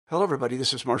Hello, everybody.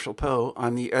 This is Marshall Poe.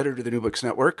 I'm the editor of the New Books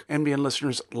Network. NBN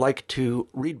listeners like to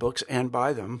read books and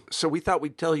buy them. So we thought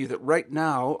we'd tell you that right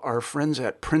now, our friends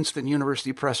at Princeton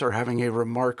University Press are having a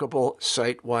remarkable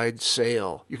site-wide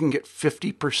sale. You can get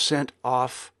 50%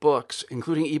 off books,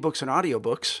 including ebooks and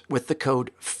audiobooks, with the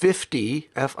code 50,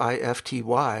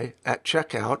 F-I-F-T-Y, at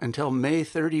checkout until May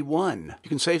 31. You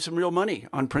can save some real money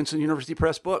on Princeton University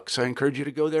Press books. I encourage you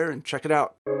to go there and check it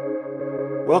out.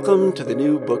 Welcome to the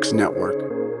New Books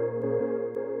Network.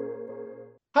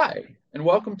 Hi, and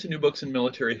welcome to New Books in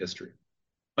Military History.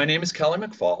 My name is Kelly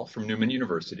McFall from Newman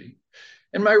University,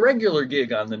 and my regular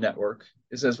gig on the network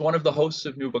is as one of the hosts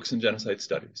of New Books in Genocide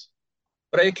Studies.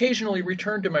 But I occasionally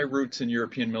return to my roots in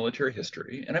European military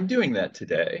history, and I'm doing that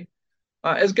today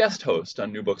as guest host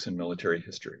on New Books in Military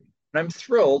History. And I'm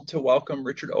thrilled to welcome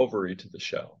Richard Overy to the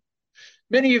show.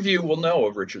 Many of you will know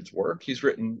of Richard's work. He's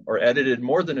written or edited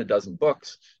more than a dozen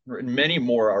books, written many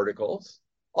more articles,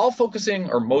 all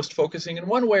focusing, or most focusing in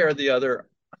one way or the other,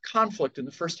 on conflict in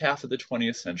the first half of the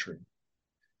 20th century.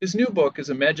 His new book is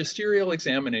a magisterial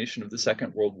examination of the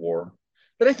Second World War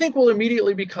that I think will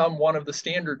immediately become one of the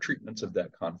standard treatments of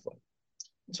that conflict.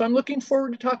 And so I'm looking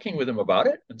forward to talking with him about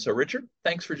it. And so, Richard,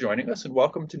 thanks for joining us, and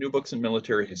welcome to New Books in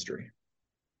Military History.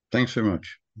 Thanks very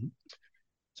much.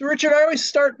 So, Richard, I always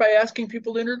start by asking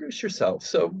people to introduce yourself.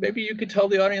 So maybe you could tell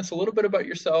the audience a little bit about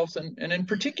yourselves and in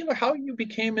particular, how you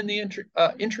became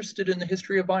interested in the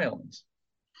history of violence.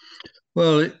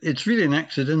 Well, it's really an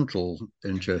accidental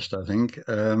interest, I think.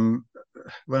 When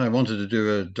I wanted to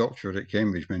do a doctorate at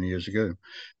Cambridge many years ago,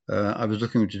 I was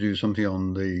looking to do something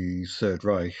on the Third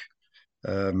Reich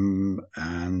and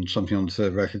something on the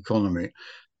Third Reich economy.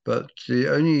 But the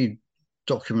only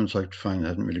documents I could find that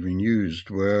hadn't really been used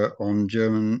were on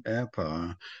German air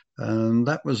power. And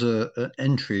that was an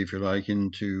entry, if you like,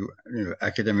 into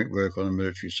academic work on a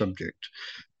military subject.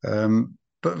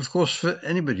 But of course, for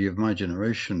anybody of my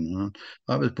generation,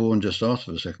 I was born just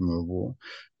after the Second World War.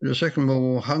 The Second World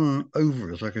War hung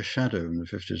over us like a shadow in the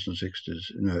 50s and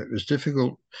 60s. It was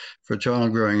difficult for a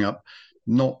child growing up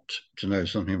not to know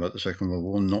something about the Second World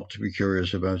War, not to be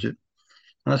curious about it.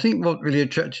 And I think what really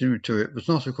attracted me to it was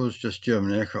not, of course, just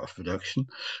German aircraft production,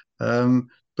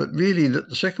 but really that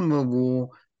the Second World War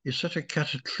is such a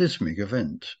cataclysmic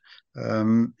event.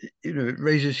 It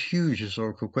raises huge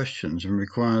historical questions and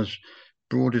requires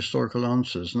broad historical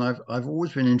answers. And I've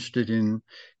always been interested in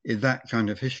that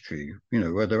kind of history,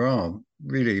 where there are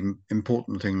really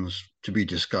important things to be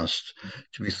discussed,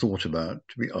 to be thought about,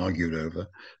 to be argued over.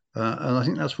 And I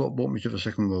think that's what brought me to the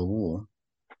Second World War.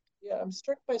 Yeah, I'm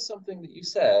struck by something that you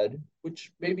said,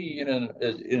 which maybe in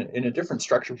a different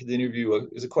structure for the interview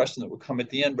is a question that would come at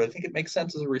the end, but I think it makes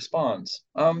sense as a response.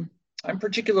 I'm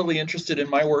particularly interested in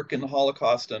my work in the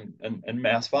Holocaust and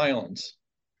mass violence.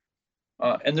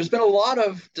 And there's been a lot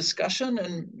of discussion,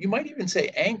 and you might even say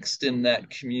angst in that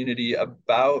community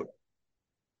about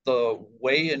the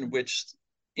way in which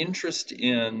interest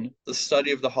in the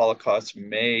study of the Holocaust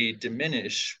may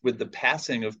diminish with the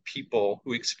passing of people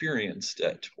who experienced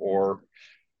it or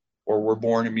were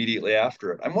born immediately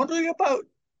after it. I'm wondering about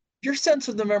your sense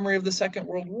of the memory of the Second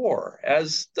World War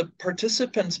as the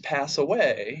participants pass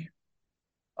away.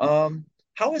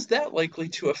 How is that likely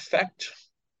to affect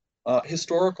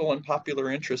historical and popular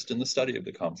interest in the study of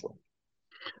the conflict?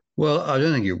 Well, I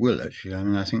don't think it will actually. I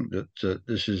mean, I think that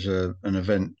this is an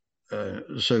event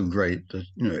so great that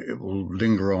it will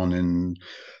linger on in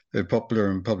the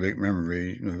popular and public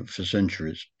memory for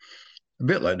centuries. A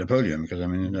bit like Napoleon, because I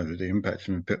mean, the impact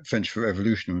from the French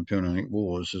Revolution and the Napoleonic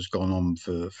Wars has gone on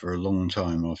for a long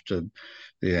time after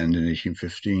the end in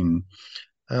 1815.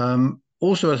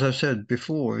 Also, as I've said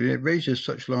before, it raises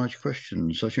such large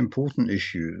questions, such important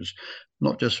issues,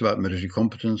 not just about military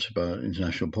competence, about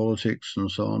international politics and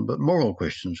so on, but moral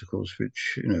questions, of course,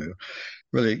 which,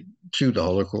 relate to the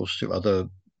Holocaust, to other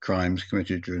crimes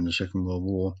committed during the Second World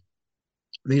War.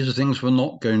 These are things we're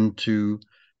not going to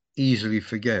easily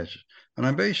forget. And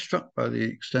I'm very struck by the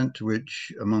extent to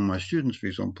which, among my students, for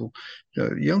example,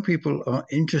 young people are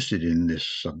interested in this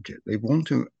subject. They want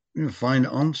to find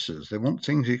answers. They want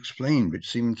things explained which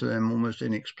seem to them almost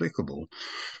inexplicable.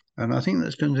 And I think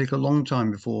that's going to take a long time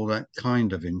before that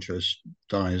kind of interest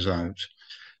dies out.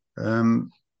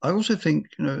 I also think,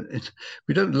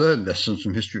 we don't learn lessons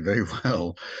from history very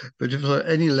well, but if there are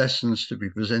any lessons to be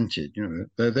presented,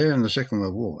 they're there in the Second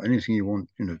World War. Anything you want,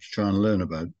 to try and learn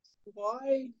about.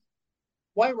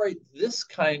 Why write this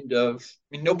kind of,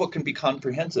 I mean, no book can be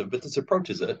comprehensive, but this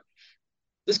approaches it.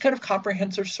 This kind of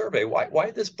comprehensive survey.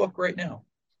 Why this book right now?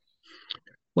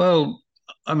 Well,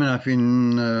 I mean, I've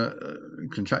been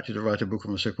contracted to write a book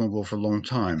on the Second World War for a long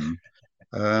time.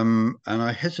 And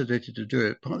I hesitated to do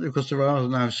it, partly because there are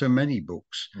now so many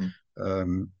books,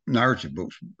 narrative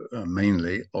books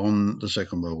mainly, on the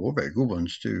Second World War, very good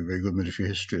ones too, very good military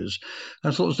histories.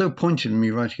 And I thought there's no point in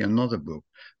me writing another book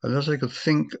unless I could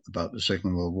think about the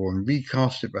Second World War and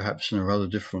recast it perhaps in a rather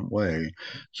different way.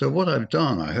 So what I've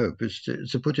done, I hope, is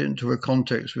to put it into a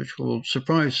context which will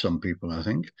surprise some people, I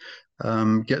think.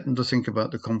 Get them to think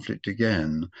about the conflict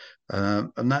again.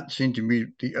 And that seemed to me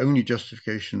the only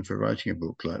justification for writing a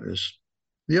book like this.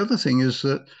 The other thing is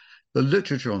that the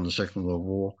literature on the Second World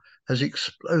War has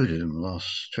exploded in the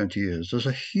last 20 years. There's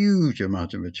a huge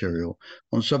amount of material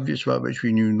on subjects about which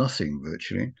we knew nothing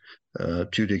virtually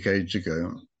 2 decades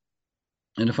ago.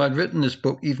 And if I'd written this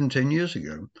book even 10 years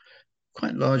ago,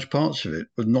 quite large parts of it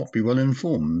would not be well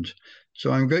informed.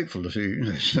 So I'm grateful to see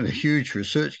there's a huge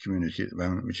research community at the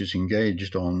moment which is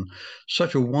engaged on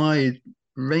such a wide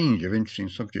range of interesting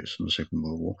subjects in the Second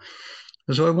World War.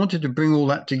 And so I wanted to bring all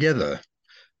that together.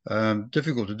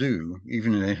 Difficult to do,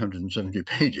 even in 870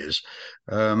 pages.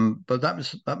 But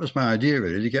that was my idea,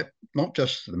 really, to get not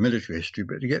just the military history,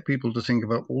 but to get people to think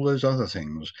about all those other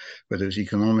things, whether it's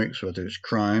economics, whether it's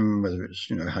crime, whether it's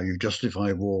how you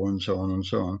justify war, and so on and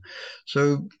so on.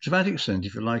 So to that extent,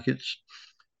 if you like,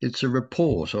 it's a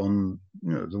report on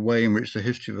the way in which the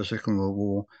history of the Second World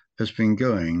War has been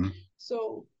going.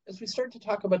 So as we start to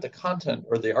talk about the content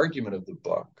or the argument of the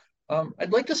book,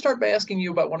 I'd like to start by asking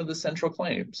you about one of the central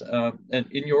claims. And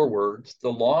in your words, the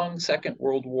long Second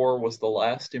World War was the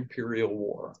last imperial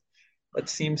war. That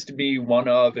seems to be one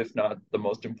of, if not the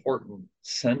most important,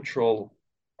 central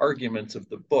arguments of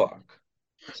the book.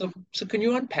 So can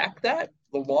you unpack that?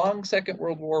 The long Second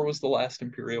World War was the last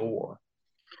imperial war.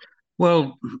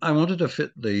 Well, I wanted to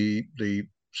fit the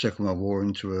Second World War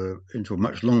into a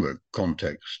much longer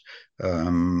context.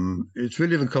 It's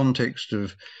really the context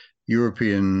of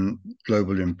European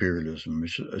global imperialism,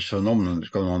 which is a phenomenon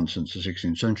that's gone on since the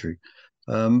 16th century.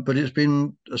 But it's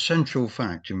been a central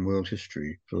fact in world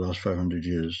history for the last 500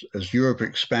 years. As Europe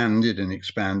expanded and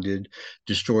expanded,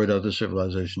 destroyed other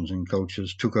civilizations and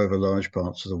cultures, took over large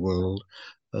parts of the world,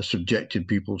 subjected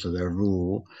people to their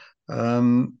rule.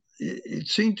 It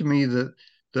seemed to me that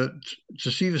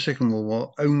to see the Second World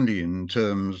War only in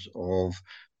terms of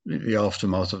the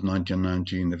aftermath of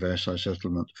 1919, the Versailles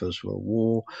Settlement, the First World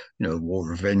War, war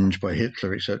revenge by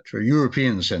Hitler, etc.,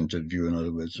 European-centered view, in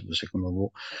other words, of the Second World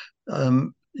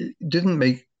War, it didn't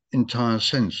make entire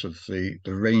sense of the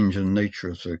range and nature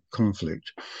of the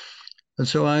conflict. And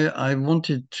so I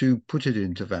wanted to put it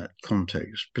into that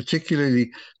context,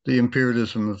 particularly the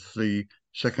imperialism of the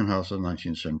second half of the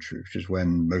 19th century, which is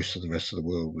when most of the rest of the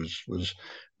world was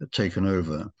taken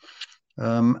over.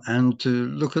 And to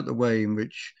look at the way in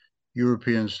which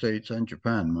European states and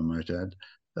Japan, I might add,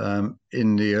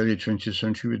 in the early 20th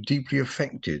century were deeply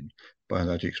affected by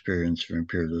that experience of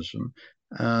imperialism.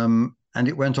 And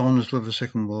it went on until the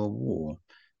Second World War.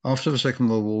 After the Second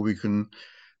World War, we can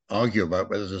argue about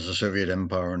whether there's a Soviet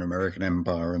empire, an American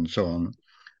empire, and so on.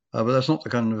 But that's not the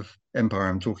kind of empire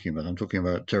I'm talking about. I'm talking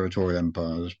about territorial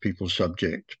empires, people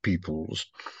subject peoples.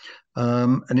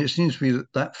 And it seems to me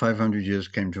that 500 years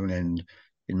came to an end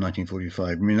in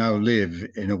 1945. We now live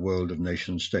in a world of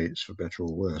nation states, for better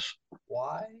or worse.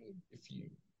 Why, if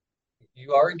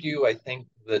you argue, I think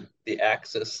that the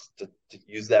Axis, to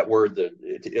use that word, to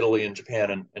Italy and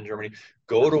Japan and Germany,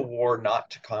 go to war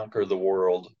not to conquer the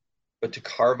world, but to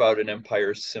carve out an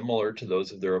empire similar to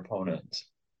those of their opponents.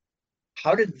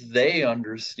 How did they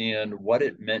understand what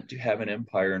it meant to have an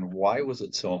empire, and why was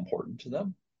it so important to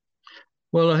them?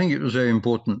 Well, I think it was very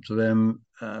important to them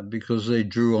because they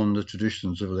drew on the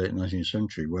traditions of the late 19th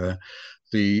century, where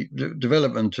the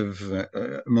development of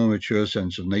a more mature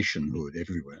sense of nationhood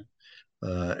everywhere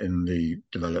in the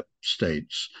developed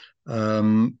states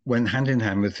went hand in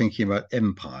hand with thinking about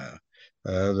empire.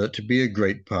 That to be a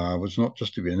great power was not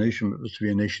just to be a nation, but was to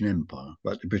be a nation empire,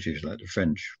 like the British, like the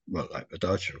French, well, like the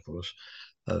Dutch, of course,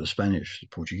 the Spanish, the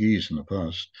Portuguese in the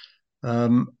past.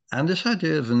 And this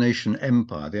idea of the nation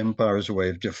empire, the empire is a way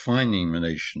of defining the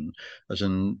nation as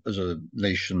a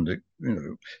nation that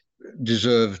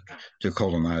deserved to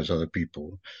colonize other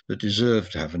people, that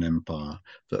deserved to have an empire,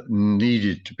 that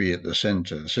needed to be at the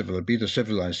center, be the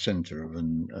civilized center of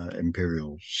an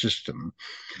imperial system.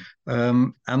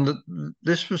 And that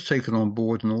this was taken on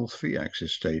board in all three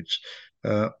Axis states.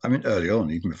 Early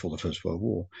on, even before the First World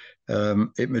War.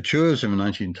 It matures in the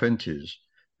 1920s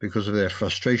because of their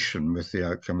frustration with the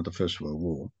outcome of the First World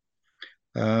War.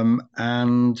 And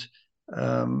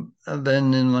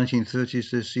then in the 1930s,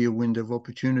 they see a window of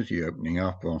opportunity opening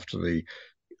up after the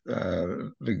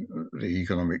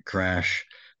economic crash.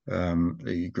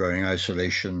 the growing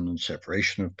isolation and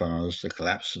separation of powers, the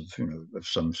collapse of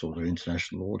some sort of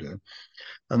international order,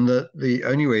 and that the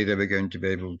only way they were going to be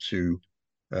able to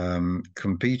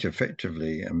compete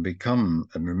effectively and become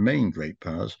and remain great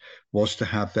powers was to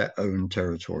have their own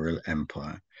territorial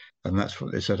empire. And that's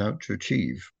what they set out to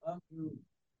achieve.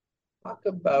 Talk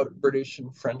about British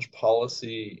and French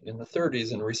policy in the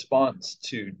 30s in response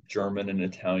to German and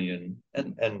Italian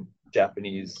and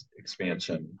Japanese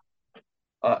expansion.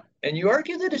 And you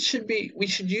argue that we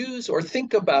should use or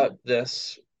think about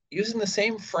this using the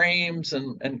same frames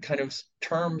and kind of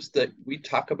terms that we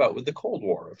talk about with the Cold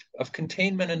War of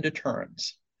containment and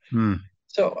deterrence.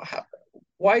 So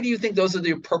why do you think those are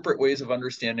the appropriate ways of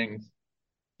understanding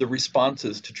the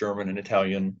responses to German and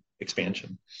Italian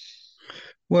expansion?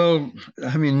 Well,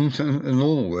 I mean, a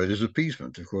normal word is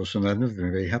appeasement, of course, and I've never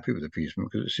been very happy with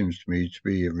appeasement because it seems to me to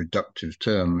be a reductive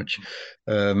term which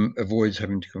avoids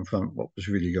having to confront what was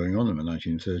really going on in the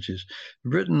 1930s.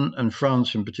 Britain and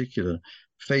France in particular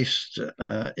faced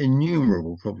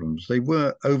innumerable problems. They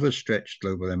were overstretched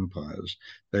global empires.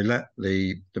 They lacked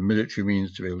the military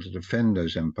means to be able to defend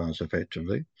those empires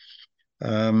effectively.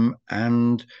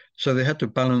 And so they had to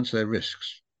balance their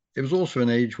risks. It was also an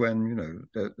age when,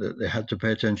 they had to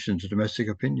pay attention to domestic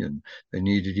opinion. They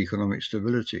needed economic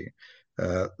stability.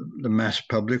 The mass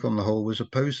public on the whole was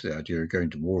opposed to the idea of going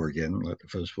to war again, like the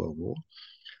First World War.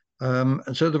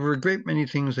 And so there were a great many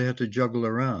things they had to juggle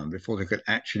around before they could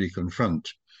actually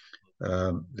confront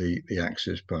the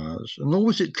Axis powers. And nor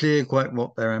was it clear quite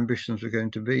what their ambitions were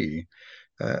going to be.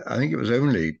 I think it was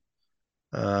only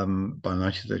by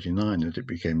 1939 that it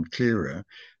became clearer.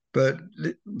 But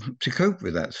to cope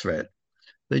with that threat,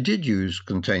 they did use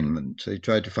containment. They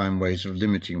tried to find ways of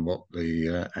limiting what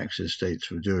the Axis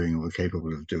states were doing or were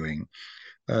capable of doing.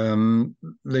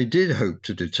 They did hope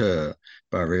to deter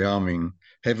by rearming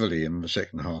heavily in the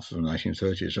second half of the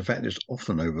 1930s, a fact that's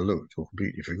often overlooked or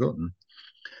completely forgotten.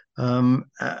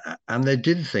 And they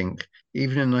did think,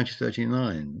 even in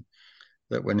 1939,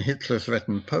 that when Hitler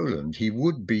threatened Poland, he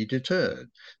would be deterred,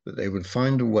 that they would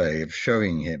find a way of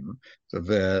showing him that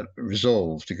their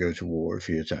resolve to go to war if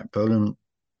he attacked Poland,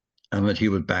 and that he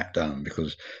would back down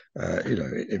because,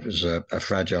 it was a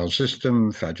fragile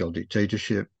system, fragile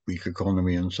dictatorship, weak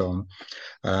economy, and so on.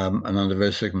 And under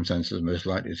those circumstances, the most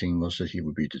likely thing was that he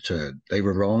would be deterred. They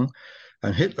were wrong.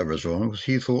 And Hitler was wrong because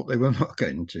he thought they were not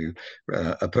going to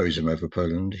oppose him over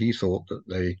Poland. He thought that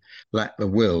they lacked the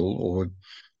will or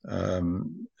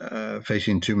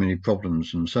facing too many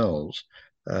problems themselves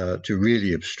to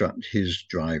really obstruct his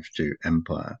drive to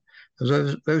empire.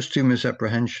 Those two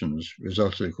misapprehensions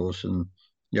resulted, of course, in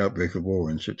the outbreak of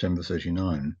war in September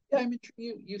 1939. Yeah, I mean,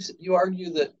 you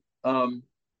argue that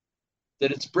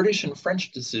that it's British and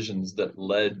French decisions that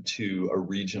led to a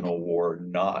regional war,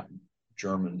 not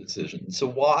German decisions. So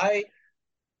why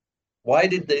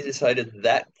did they decide at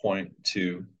that point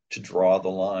to draw the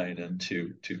line and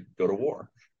to go to war?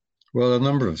 Well, a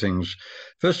number of things.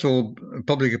 First of all,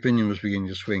 public opinion was beginning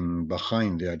to swing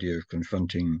behind the idea of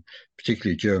confronting,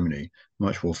 particularly Germany,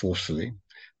 much more forcefully.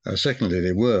 Secondly,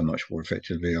 they were much more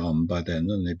effectively armed by then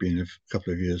than they'd been a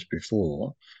couple of years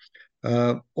before.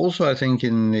 Also, I think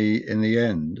in the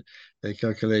end, they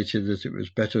calculated that it was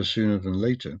better sooner than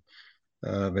later.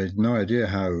 They had no idea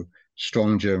how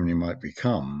strong Germany might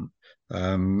become,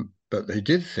 but they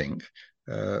did think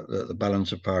that the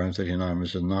balance of power in 1939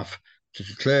 was enough to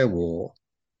declare war,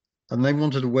 and they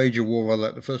wanted to wage a war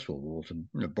like the First World War,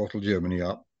 to bottle Germany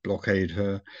up, blockade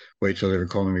her, wait till their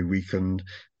economy weakened,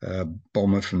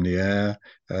 bomb her from the air,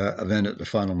 and then at the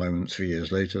final moment, 3 years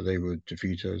later, they would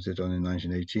defeat her as they'd done in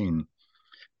 1918.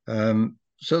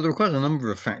 So there were quite a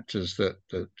number of factors that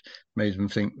made them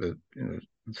think that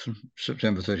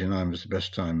September 1939 was the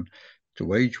best time to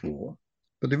wage war.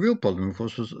 But the real problem, of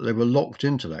course, was that they were locked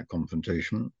into that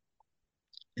confrontation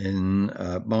in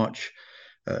March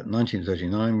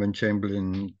 1939 when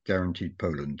Chamberlain guaranteed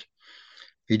Poland.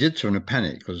 He did so in a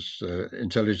panic because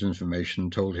intelligence information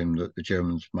told him that the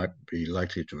Germans might be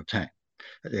likely to attack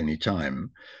at any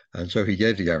time. And so he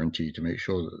gave the guarantee to make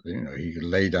sure that he could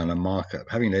lay down a marker.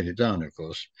 Having laid it down, of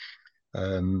course,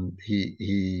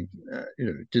 he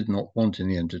did not want in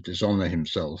the end to dishonor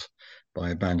himself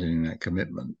by abandoning that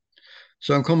commitment.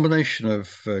 So a combination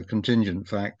of contingent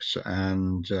facts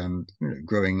and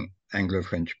growing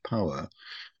Anglo-French power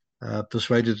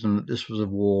persuaded them that this was a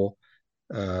war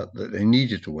that they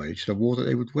needed to wage, a war that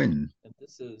they would win. And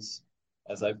this is,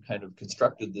 as I've kind of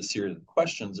constructed this series of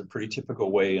questions, a pretty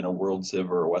typical way in a world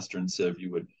civ or a Western civ, you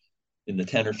would, in the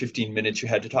 10 or 15 minutes you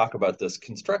had to talk about this,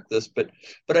 construct this. But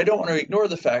I don't want to ignore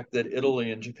the fact that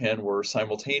Italy and Japan were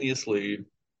simultaneously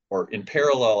or in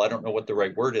parallel, I don't know what the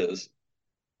right word is,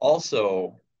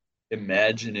 also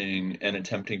imagining and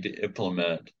attempting to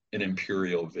implement an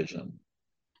imperial vision.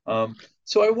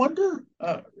 So I wonder,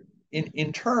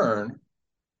 in turn,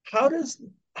 how does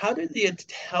how did the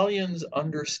Italians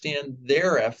understand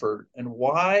their effort, and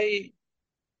why?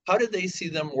 How did they see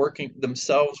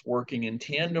themselves working in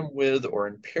tandem with, or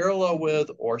in parallel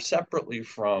with, or separately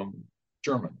from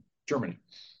Germany?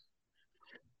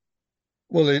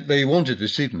 Well, they wanted to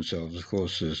see themselves, of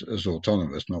course, as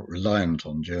autonomous, not reliant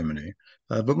on Germany.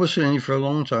 But Mussolini, for a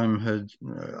long time, had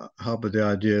harbored the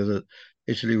idea that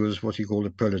Italy was what he called a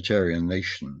proletarian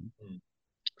nation,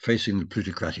 facing the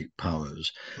plutocratic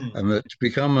powers, and that to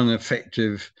become an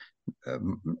effective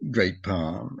great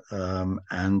power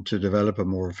and to develop a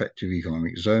more effective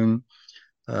economic zone,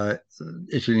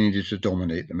 Italy needed to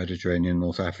dominate the Mediterranean,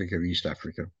 North Africa, East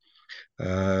Africa.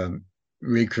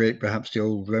 Recreate perhaps the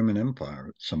old Roman Empire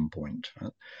at some point.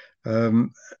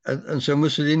 And so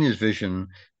Mussolini's vision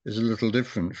is a little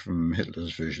different from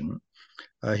Hitler's vision.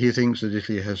 He thinks that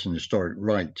Italy has an historic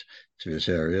right to this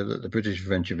area, that the British and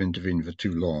French have intervened for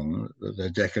too long, that they're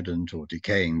decadent or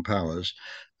decaying powers.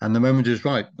 And the moment is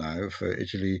right now for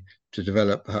Italy to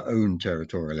develop her own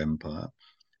territorial empire,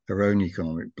 her own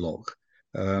economic bloc,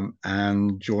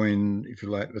 and join, if you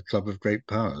like, the club of great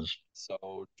powers.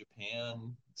 So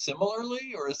Japan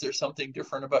similarly, or is there something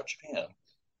different about Japan?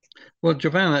 Well,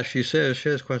 Japan actually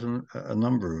shares quite a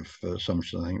number of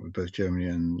assumptions, I think, with both Germany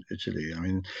and Italy. I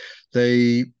mean,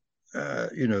 they,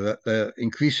 they're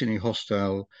increasingly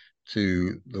hostile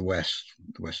to the West,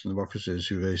 the Western democracies,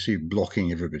 who they see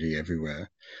blocking everybody everywhere.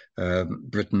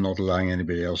 Britain not allowing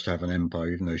anybody else to have an empire,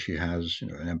 even though she has,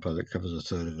 an empire that covers a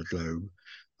third of the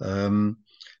globe.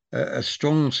 A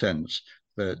strong sense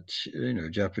that,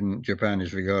 Japan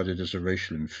is regarded as a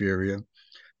racial inferior.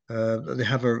 They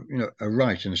have a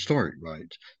right, an historic right,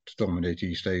 to dominate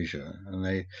East Asia, and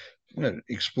they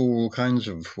explore all kinds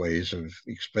of ways of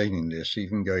explaining this,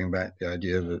 even going back to the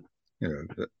idea that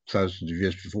that thousands of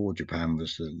years before Japan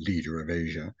was the leader of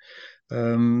Asia.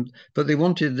 But they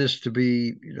wanted this to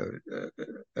be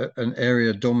an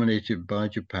area dominated by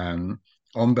Japan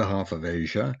on behalf of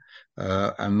Asia,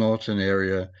 and not an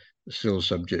area still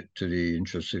subject to the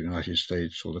interests of the United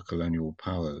States or the colonial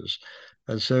powers.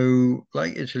 And so,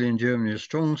 like Italy and Germany, a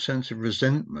strong sense of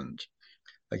resentment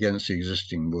against the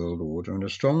existing world order, and a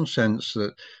strong sense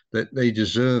that they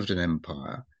deserved an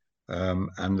empire,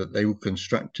 and that they would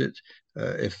construct it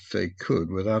if they could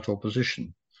without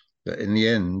opposition. That in the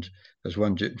end, as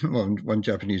one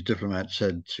Japanese diplomat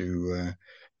said to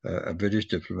a British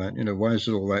diplomat, why is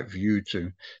it all right for you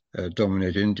to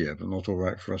dominate India, but not all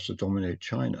right for us to dominate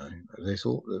China? They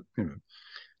thought that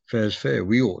fair's fair.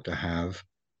 We ought to have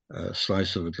a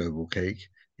slice of the global cake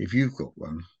if you've got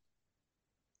one.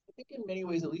 I think in many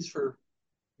ways, at least for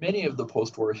many of the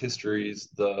post-war histories,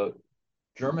 the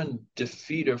German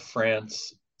defeat of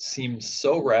France seemed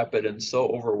so rapid and so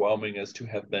overwhelming as to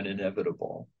have been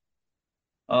inevitable.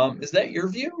 Is that your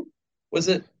view? Was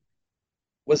it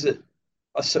was it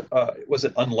was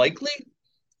it unlikely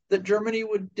that Germany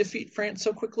would defeat France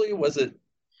so quickly? Was it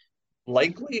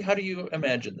likely? How do you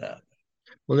imagine that?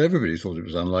 Well, everybody thought it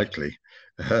was unlikely.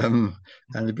 And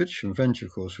the British and French,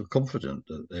 of course, were confident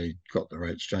that they got the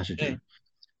right strategy.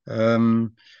 Yeah.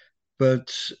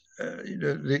 But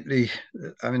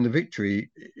the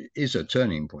victory is a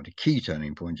turning point, a key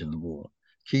turning point in the war,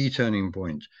 key turning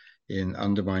point in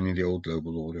undermining the old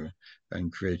global order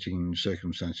and creating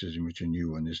circumstances in which a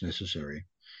new one is necessary.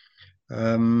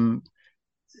 It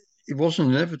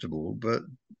wasn't inevitable, but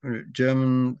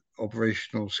German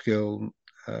operational skill,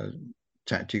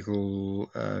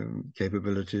 tactical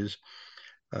capabilities,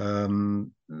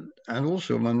 and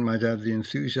also, one might add, the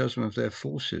enthusiasm of their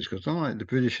forces, because unlike the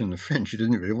British and the French, who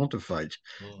didn't really want to fight,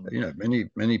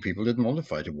 many people didn't want to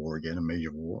fight a war again, a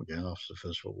major war again after the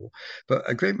First World War. But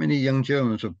a great many young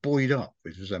Germans were buoyed up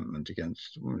with resentment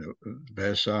against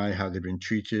Versailles, how they'd been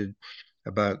treated,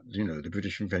 about the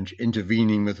British and French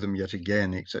intervening with them yet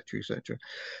again, etc., etc.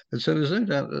 And so there's no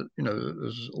doubt that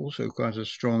there's also quite a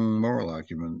strong moral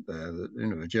argument there that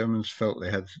the Germans felt they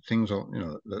had things on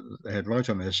that they had right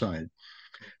on their side,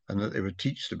 and that they would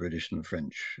teach the British and the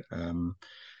French.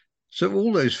 So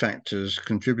all those factors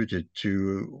contributed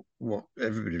to what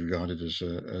everybody regarded as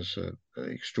an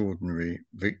extraordinary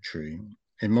victory.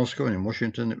 In Moscow and in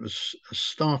Washington, it was a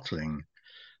startling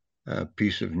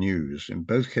piece of news. In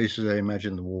both cases, they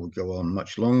imagined the war would go on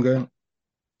much longer.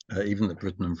 Even that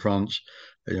Britain and France,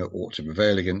 ought to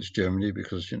prevail against Germany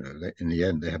because, in the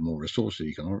end, they have more resources,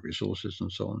 economic resources,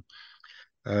 and so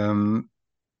on.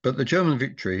 But the German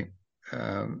victory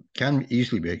can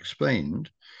easily be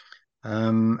explained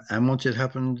And once it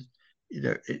happened,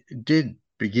 it did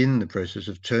begin the process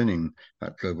of turning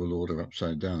that global order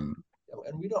upside down.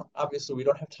 And we don't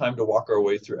have time to walk our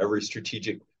way through every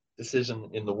strategic decision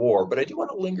in the war, but I do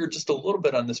want to linger just a little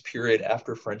bit on this period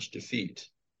after French defeat.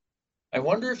 I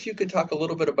wonder if you could talk a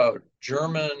little bit about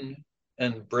German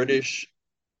and British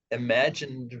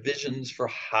imagined visions for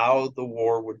how the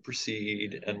war would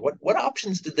proceed, and what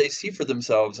options did they see for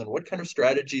themselves, and what kind of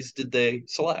strategies did they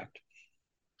select?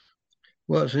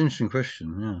 Well, it's an interesting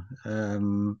question.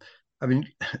 Yeah. I mean,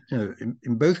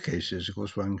 in both cases, of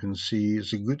course, one can see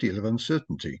there's a good deal of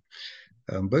uncertainty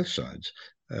on both sides.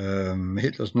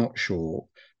 Hitler's not sure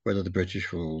whether the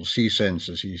British will see sense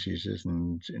as he sees it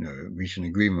and, reach an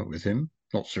agreement with him,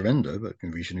 not surrender, but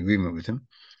can reach an agreement with him,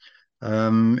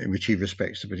 in which he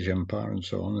respects the British Empire and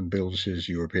so on and builds his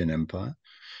European empire.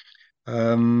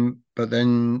 But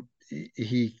then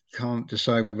he can't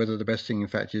decide whether the best thing, in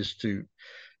fact, is to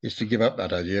give up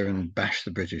that idea and bash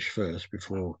the British first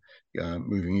before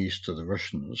moving east to the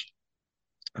Russians.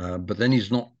 But then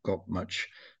he's not got much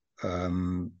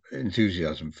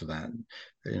enthusiasm for that.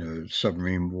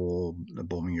 Submarine war, the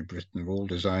bombing of Britain, are all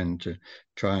designed to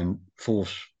try and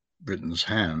force Britain's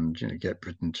hand, get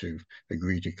Britain to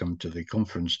agree to come to the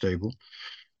conference table.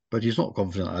 But he's not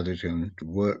confident either it's going to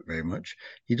work very much.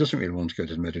 He doesn't really want to go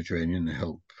to the Mediterranean and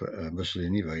help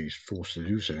Mussolini, but he's forced to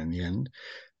do so in the end.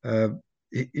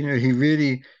 He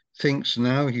really thinks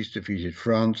now he's defeated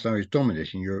France, now he's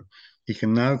dominating Europe, he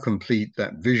can now complete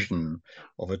that vision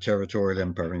of a territorial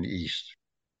empire in the East,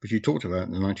 which he talked about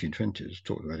in the 1920s,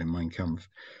 talked about in Mein Kampf.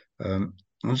 And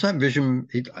that vision,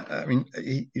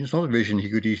 it's not a vision he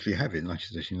could easily have in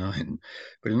 1939,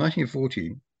 but in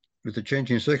 1940, with the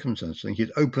changing circumstances, I think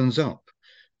it opens up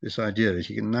this idea that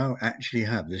he can now actually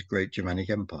have this great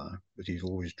Germanic empire that he's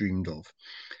always dreamed of.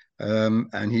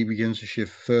 And he begins to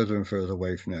shift further and further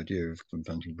away from the idea of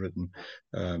confronting Britain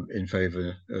in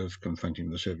favor of confronting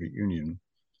the Soviet Union.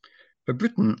 But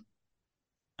Britain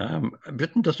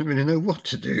doesn't really know what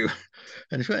to do.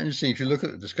 And it's quite interesting, if you look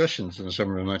at the discussions in the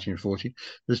summer of 1940,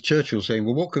 there's Churchill saying,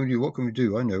 well, what can we do? What can we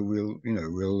do? I know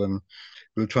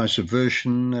we'll try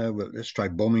subversion. Let's try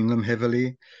bombing them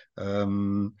heavily.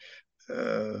 Let's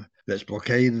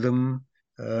blockade them.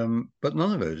 But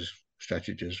none of those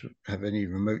strategies have any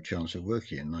remote chance of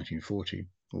working in 1940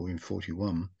 or in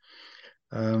 41.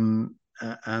 And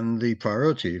the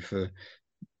priority for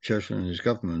Churchill and his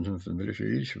government and for the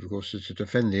military leadership, of course, is to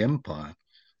defend the empire.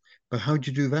 But how do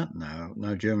you do that now?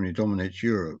 Now Germany dominates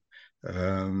Europe.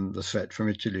 The threat from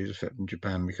Italy, the threat from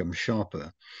Japan becomes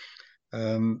sharper.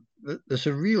 There's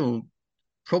a real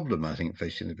problem, I think,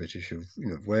 facing the British of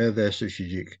where their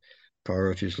strategic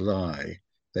priorities lie.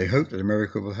 They hope that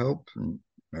America will help, and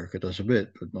America does a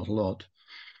bit, but not a lot.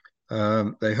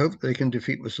 They hope they can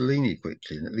defeat Mussolini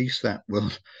quickly, and at least that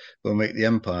will make the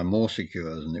empire more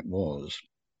secure than it was.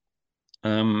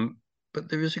 But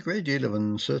there is a great deal of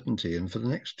uncertainty, and for the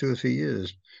next 2 or 3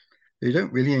 years, they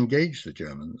don't really engage the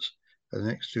Germans. For the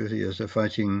next 2 or 3 years, they're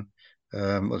fighting,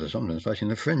 they're sometimes fighting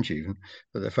the French even,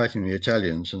 but they're fighting the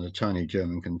Italians and the tiny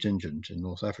German contingent in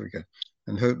North Africa,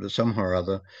 and hope that somehow or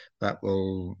other that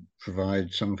will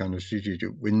provide some kind of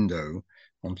strategic window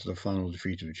onto the final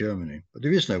defeat of Germany. But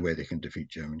there is no way they can defeat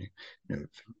Germany.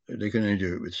 They can only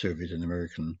do it with Soviet and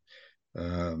American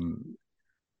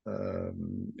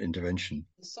intervention.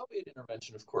 The Soviet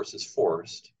intervention, of course, is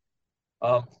forced.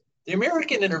 The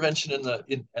American intervention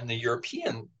in the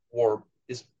European war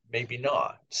is maybe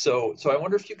not. So I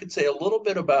wonder if you could say a little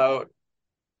bit about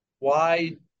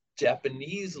why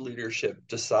Japanese leadership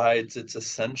decides it's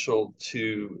essential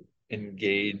to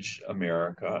engage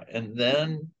America, and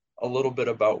then a little bit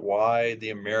about why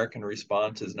the American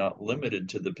response is not limited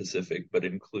to the Pacific, but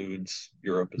includes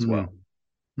Europe as well.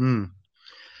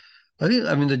 I think,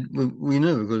 we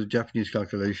know because of Japanese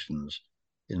calculations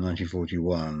in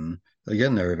 1941,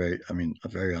 again, they're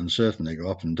very uncertain. They go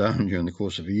up and down during the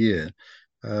course of a year.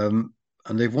 And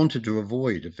they've wanted to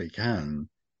avoid, if they can,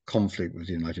 conflict with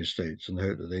the United States and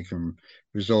hope that they can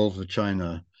resolve the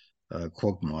China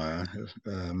quagmire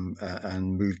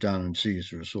and move down and seize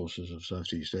the resources of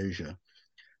Southeast Asia.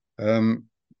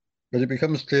 But it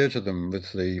becomes clear to them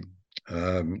with the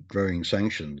growing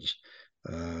sanctions,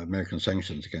 American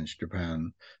sanctions against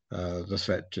Japan, the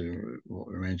threat to what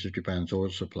remains of Japan's oil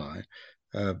supply,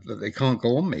 that they can't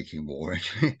go on making war,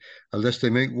 actually, unless they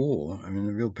make war. A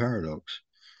real paradox.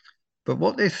 But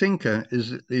what they think is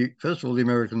that, first of all, the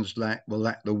Americans will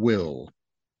lack the will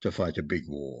to fight a big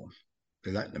war.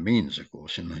 They lack the means, of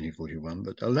course, in 1941,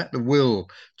 but they'll lack the will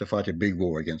to fight a big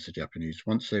war against the Japanese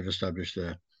once they've established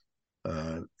their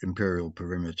imperial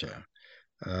perimeter.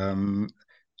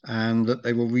 and that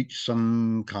they will reach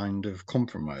some kind of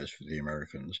compromise for the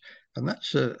Americans. And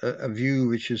that's a view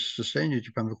which has sustained in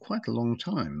Japan for quite a long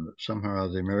time, that somehow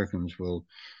the Americans will,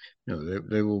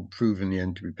 they will prove in the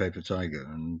end to be paper tiger,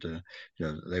 and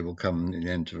they will come in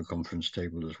the end to the conference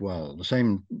table as well. The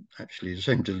same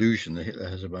delusion that Hitler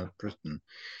has about Britain.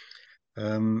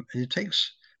 It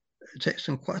takes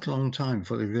them quite a long time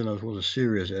before they realize what a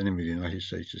serious enemy the United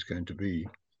States is going to be.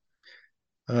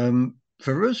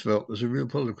 For Roosevelt, there's a real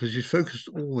problem because he's focused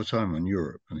all the time on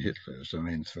Europe and Hitler as the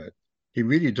main threat. He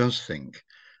really does think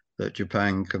that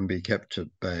Japan can be kept at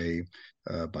bay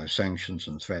by sanctions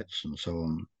and threats and so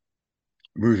on,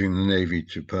 moving the Navy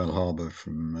to Pearl Harbor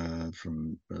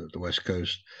from the West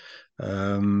Coast.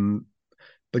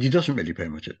 But he doesn't really pay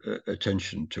much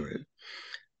attention to it.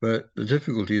 But the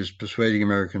difficulty is persuading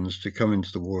Americans to come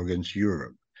into the war against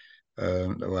Europe.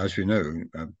 Well, as we know,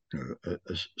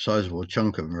 a sizable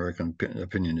chunk of American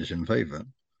opinion is in favor,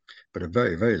 but a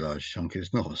very, very large chunk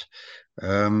is not.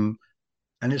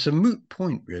 And it's a moot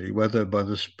point, really, whether by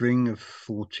the spring of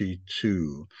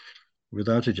 42,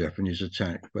 without a Japanese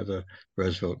attack, whether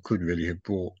Roosevelt could really have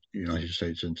brought the United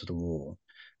States into the war.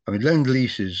 I mean,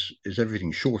 Lend-Lease is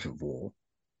everything short of war,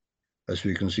 as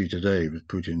we can see today with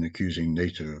Putin accusing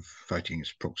NATO of fighting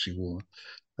his proxy war.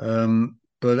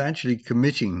 But actually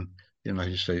committing the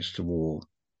United States to war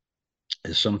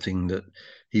is something that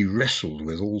he wrestled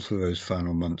with all through those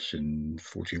final months in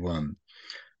 41.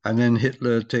 And then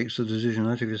Hitler takes the decision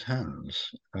out of his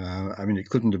hands. I mean, it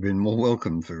couldn't have been more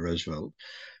welcome for Roosevelt.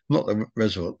 Not that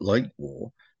Roosevelt liked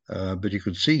war, but he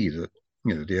could see that,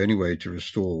 the only way to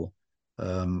restore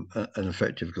an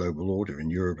effective global order in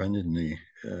Europe and in the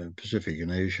Pacific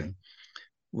and Asia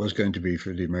was going to be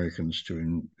for the Americans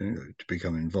to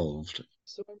become involved.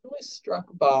 So I'm really struck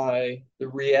by the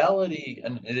reality,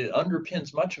 and it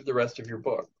underpins much of the rest of your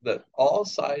book, that all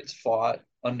sides fought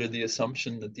under the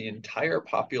assumption that the entire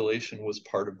population was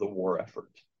part of the war effort.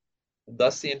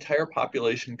 Thus, the entire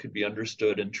population could be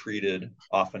understood and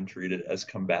often treated as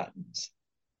combatants.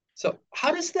 So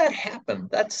how does that happen?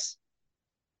 That's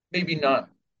maybe not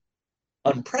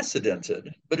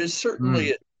unprecedented, but is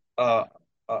certainly a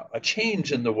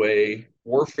change in the way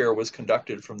warfare was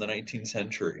conducted from the 19th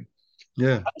century.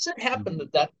 Yeah. How does it happen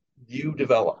that view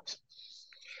developed?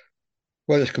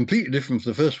 Well, it's completely different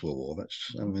from the First World War.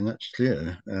 That's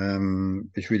clear.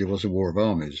 It really was a war of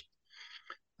armies.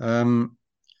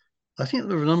 I think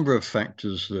there are a number of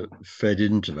factors that fed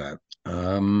into that.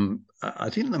 I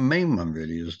think the main one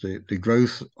really is the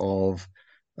growth of,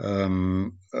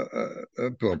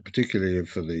 particularly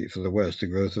for the West, the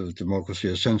growth of democracy,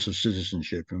 a sense of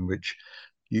citizenship in which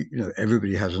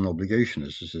everybody has an obligation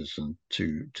as a citizen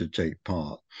to take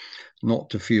part, not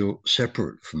to feel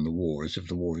separate from the war, as if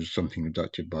the war is something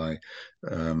conducted by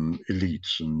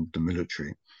elites and the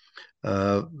military.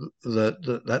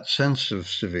 That sense of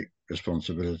civic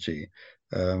responsibility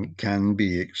can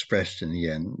be expressed in the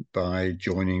end by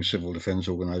joining civil defense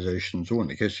organizations, or in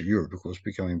the case of Europe, of course,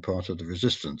 becoming part of the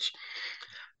resistance.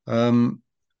 The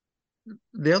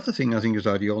other thing I think is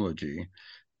ideology.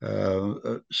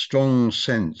 A strong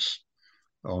sense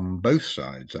on both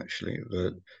sides, actually,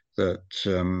 that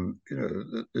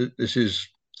this is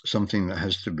something that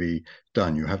has to be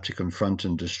done. You have to confront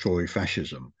and destroy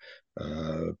fascism,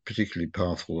 particularly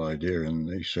powerful idea in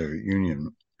the Soviet Union.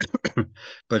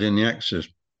 But in the Axis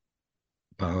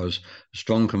powers, a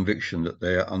strong conviction that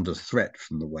they are under threat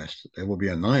from the West, that they will be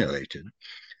annihilated.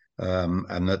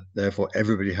 And that therefore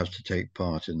everybody has to take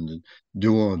part in the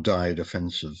do or die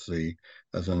defense of the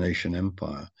nation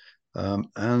empire.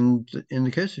 And in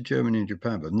the case of Germany and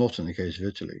Japan, but not in the case of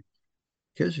Italy, in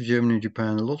the case of Germany and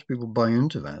Japan, a lot of people buy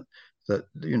into that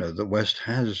the West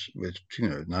has, with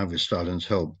now with Stalin's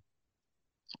help,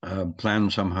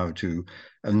 planned somehow to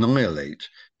annihilate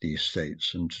these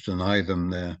states and to deny them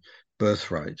their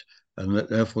birthright, and that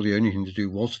therefore the only thing to do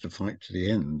was to fight to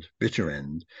the end, bitter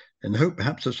end, in the hope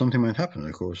perhaps that something might happen.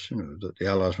 Of course, that the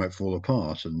Allies might fall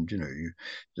apart, and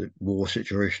the war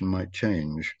situation might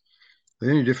change.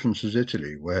 The only difference is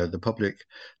Italy, where the public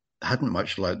hadn't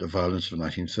much liked the violence of the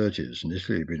 1930s, and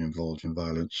Italy had been involved in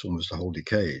violence almost a whole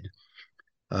decade,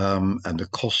 and the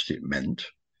cost it meant.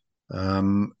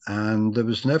 And there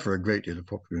was never a great deal of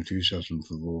popular enthusiasm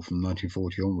for the war from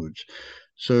 1940 onwards.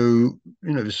 So,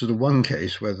 this is the one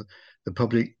case where the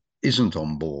public isn't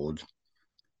on board.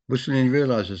 Mussolini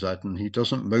realizes that, and he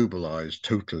doesn't mobilize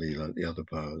totally like the other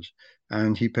powers,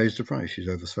 and he pays the price. He's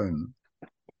overthrown.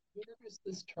 There's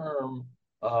this term,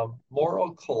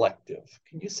 moral collective.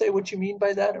 Can you say what you mean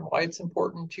by that and why it's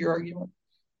important to your argument?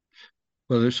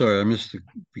 Well, sorry, I missed the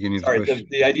beginning of the question.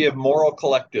 The idea of moral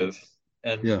collective.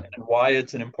 and Yeah. why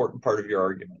it's an important part of your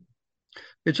argument.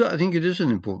 I think it is an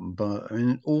important part. I mean,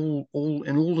 in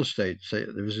all the states,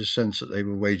 there was a sense that they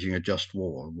were waging a just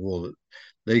war, a war that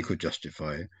they could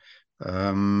justify,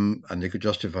 and they could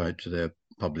justify it to their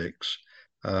publics,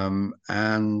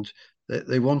 and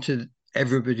they wanted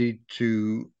everybody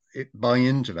to buy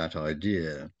into that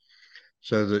idea,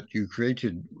 so that you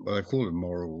created what I call a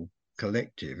moral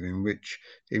collective in which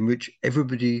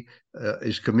everybody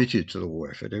is committed to the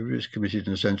war effort. Everybody is committed,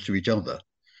 in a sense, to each other.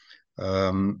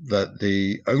 That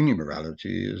the only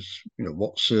morality is,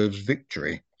 what serves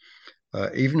victory,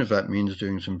 even if that means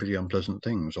doing some pretty unpleasant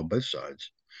things on both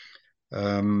sides.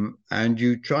 And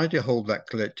you try to hold that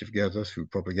collective together through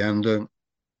propaganda,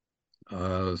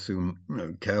 through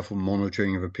careful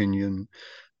monitoring of opinion,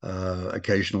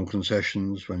 occasional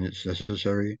concessions when it's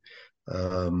necessary,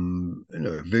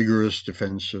 vigorous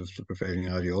defense of the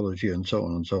prevailing ideology, and so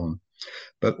on and so on.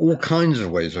 But all kinds of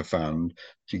ways are found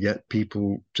to get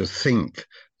people to think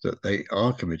that they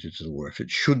are committed to the war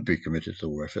effort, should be committed to the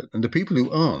war effort. And the people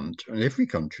who aren't, in every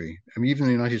country, I mean, even in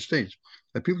the United States,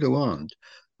 the people who aren't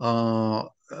are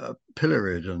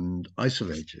pilloried and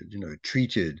isolated,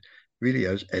 treated really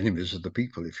as enemies of the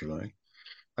people, if you like.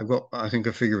 I've got, I think,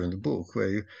 a figure in the book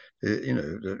where,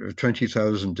 there are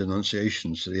 20,000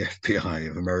 denunciations to the FBI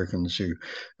of Americans who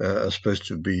are supposed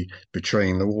to be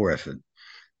betraying the war effort.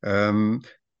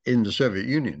 In the Soviet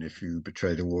Union, if you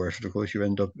betray the war effort, of course, you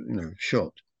end up,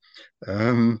 shot.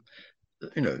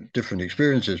 Different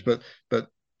experiences, but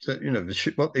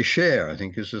what they share, I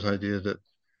think, is this idea that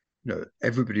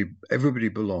everybody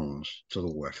belongs to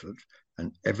the war effort,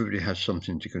 and everybody has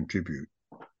something to contribute.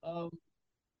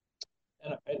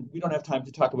 And we don't have time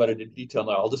to talk about it in detail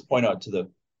now. I'll just point out to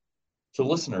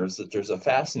listeners that there's a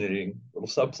fascinating little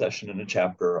subsection in a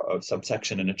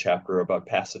chapter about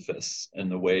pacifists and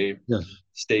the way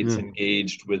states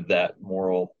engaged with that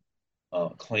moral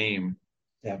claim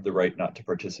to have the right not to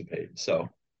participate. So,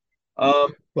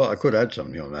 well, I could add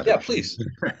something on that. Yeah, actually. Please.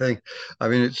 I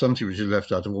mean, it's something which is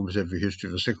left out of almost every history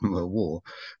of the Second World War,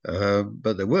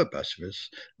 but there were pacifists.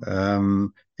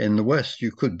 In the West,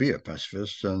 you could be a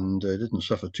pacifist and didn't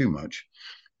suffer too much.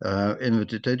 In the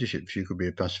dictatorships, you could be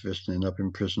a pacifist and end up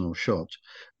in prison or shot.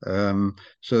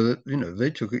 So that, they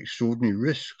took extraordinary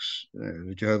risks.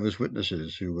 The Jehovah's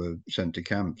Witnesses, who were sent to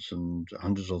camps and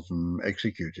hundreds of them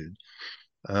executed.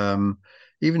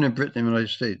 Even in Britain and the United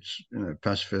States,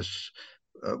 pacifists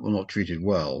were not treated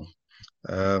well,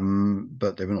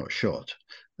 but they were not shot.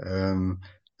 And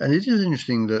it is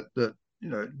interesting that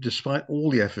despite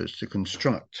all the efforts to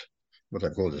construct what I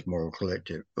call this moral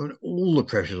collective, all the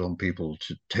pressures on people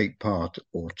to take part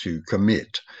or to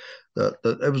commit, that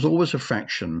there was always a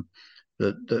fraction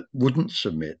that wouldn't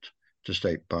submit to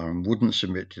state power and wouldn't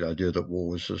submit to the idea that war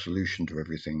was the solution to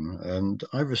everything. And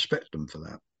I respect them for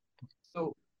that.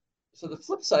 So the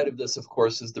flip side of this, of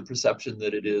course, is the perception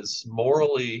that it is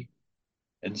morally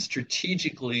and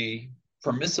strategically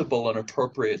permissible and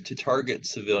appropriate to target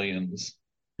civilians,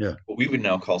 what we would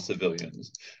now call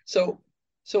civilians. So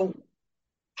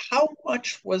how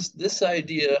much was this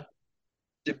idea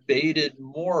debated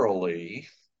morally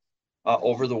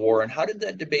over the war, and how did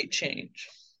that debate change?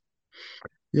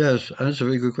 Yes, that's a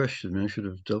very good question. I should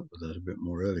have dealt with that a bit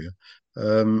more earlier.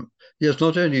 Yes,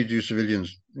 not only do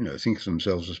civilians, think of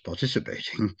themselves as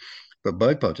participating, but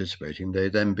by participating, they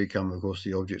then become, of course,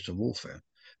 the objects of warfare.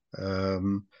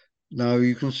 Now,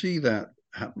 you can see that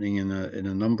happening in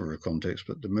a number of contexts,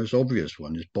 but the most obvious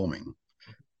one is bombing,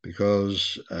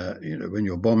 because when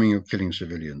you're bombing, you're killing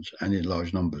civilians and in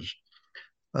large numbers.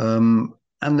 And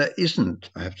there isn't,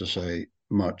 I have to say,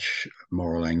 much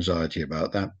moral anxiety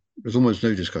about that. There's almost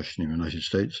no discussion in the United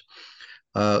States.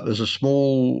 There's a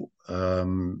small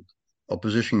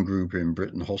opposition group in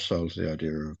Britain hostile to the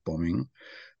idea of bombing.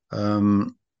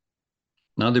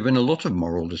 Now, there've been a lot of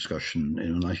moral discussion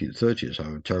in the 1930s,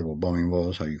 how terrible bombing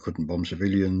was, how you couldn't bomb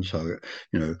civilians, how,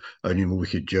 only the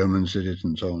wicked Germans did it,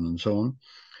 and so on and so on.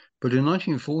 But in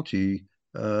 1940,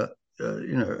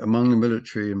 among the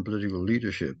military and political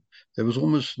leadership, there was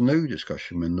almost no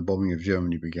discussion when the bombing of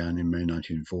Germany began in May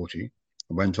 1940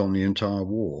 and went on the entire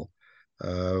war,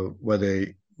 where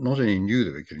they not only knew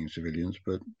they were killing civilians,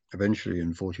 but eventually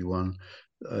in 1941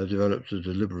 developed a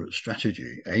deliberate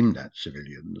strategy aimed at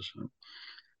civilians.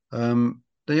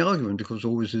 The argument, of course,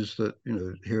 always is that,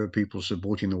 here are people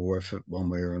supporting the war effort one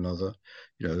way or another.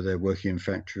 They're working in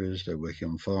factories, they're working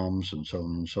on farms, and so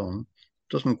on and so on.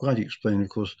 Doesn't quite explain, of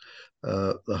course,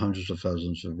 the hundreds of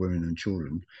thousands of women and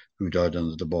children who died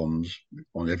under the bombs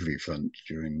on every front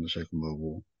during the Second World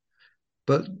War.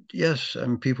 But yes,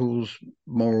 and people's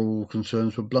moral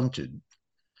concerns were blunted.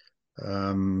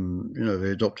 They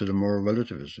adopted a moral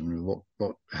relativism.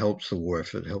 What helps the war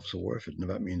effort helps the war effort, and if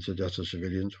that means the death of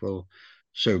civilians, well,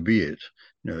 so be it.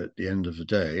 At the end of the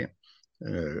day,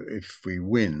 if we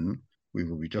win, we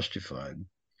will be justified.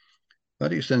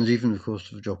 That extends even, of course,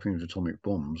 to the dropping of atomic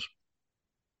bombs,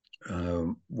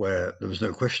 where there was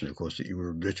no question, of course, that you were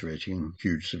obliterating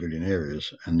huge civilian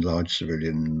areas and large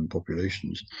civilian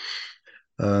populations.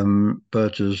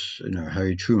 But as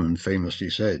Harry Truman famously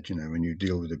said, when you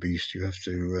deal with a beast, you have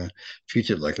to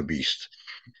treat it like a beast.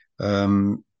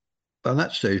 By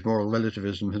that stage, moral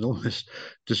relativism had almost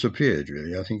disappeared.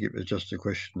 Really, I think it was just a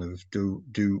question of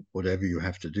do whatever you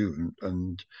have to do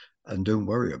and don't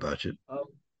worry about it.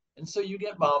 And so you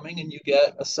get bombing and you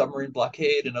get a submarine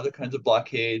blockade and other kinds of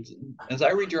blockades. As I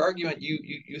read your argument,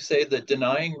 you say that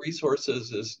denying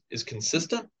resources is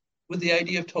consistent with the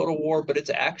idea of total war, but it's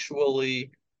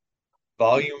actually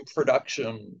volume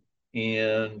production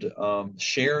and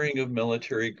sharing of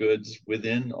military goods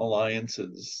within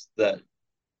alliances that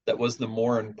was the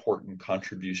more important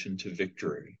contribution to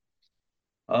victory.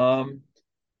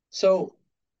 So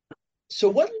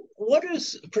what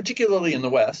is, particularly in the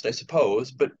West, I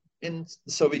suppose, but in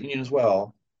the Soviet Union as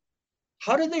well,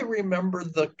 how do they remember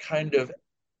the kind of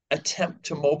attempt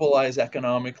to mobilize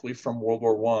economically from World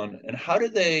War I, and how do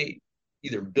they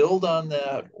either build on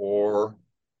that or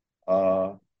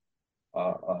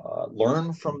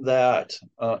learn from that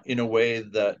in a way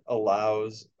that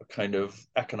allows a kind of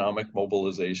economic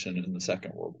mobilization in the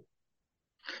Second World War?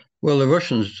 Well, the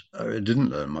Russians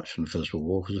didn't learn much from the First World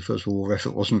War because the First World War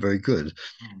effort wasn't very good.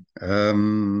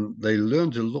 They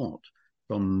learned a lot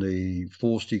from the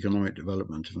forced economic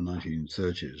development of the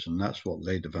 1930s, and that's what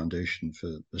laid the foundation for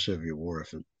the Soviet war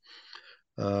effort.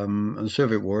 And the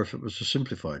Soviet war effort was a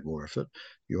simplified war effort.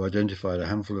 You identified a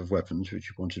handful of weapons which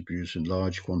you wanted to produce in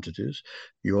large quantities.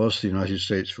 You asked the United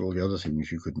States for all the other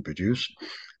things you couldn't produce,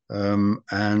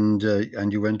 and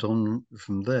you went on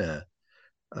from there.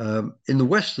 In the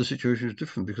West, the situation was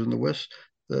different because in the West,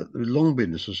 there had long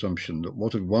been this assumption that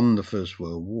what had won the First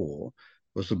World War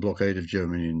was the blockade of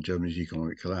Germany and Germany's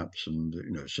economic collapse and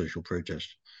social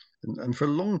protest. And for a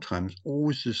long time, there's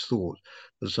always this thought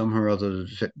that somehow or other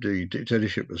the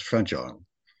dictatorship was fragile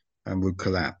and would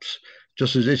collapse,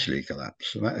 just as Italy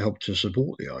collapsed. And that helped to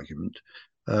support the argument.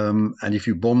 And if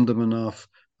you bombed them enough,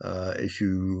 if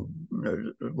you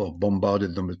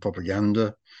bombarded them with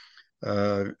propaganda,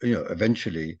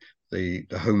 eventually the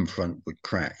home front would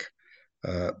crack,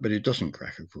 but it doesn't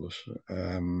crack, of course.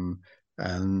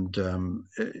 In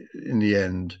the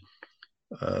end,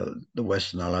 the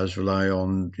Western allies rely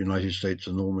on the United States'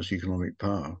 enormous economic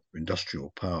power,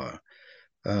 industrial power.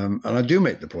 And I do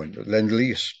make the point that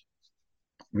Lend-Lease,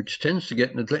 which tends to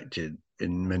get neglected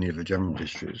in many of the general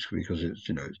histories because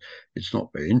it's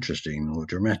not very interesting or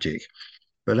dramatic,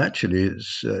 but actually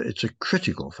it's a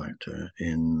critical factor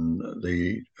in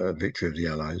the victory of the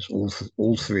Allies,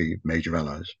 all three major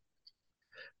allies.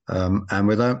 And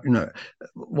without,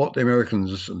 what the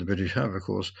Americans and the British have, of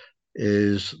course,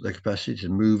 is the capacity to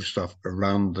move stuff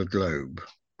around the globe,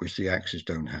 which the Axis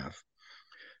don't have.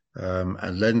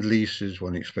 And Lend-Lease is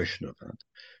one expression of that.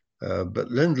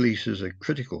 But Lend-Lease is a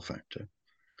critical factor.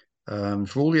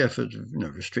 For all the effort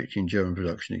of restricting German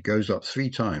production, it goes up 3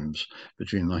 times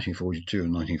between 1942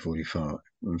 and 1945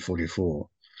 and 44.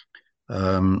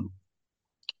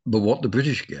 But what the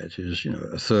British get is,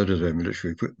 a third of their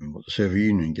military equipment. What the Soviet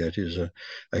Union get is a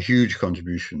huge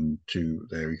contribution to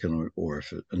their economic war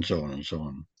effort, and so on and so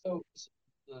on. So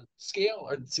the scale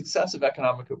or the success of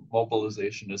economic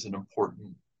mobilization is an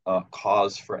important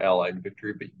cause for Allied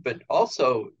victory, but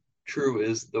also true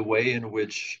is the way in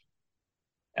which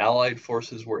Allied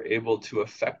forces were able to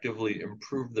effectively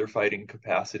improve their fighting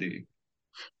capacity.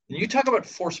 And you talk about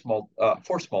force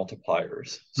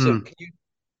multipliers. So can you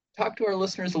talk to our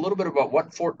listeners a little bit about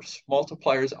what force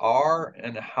multipliers are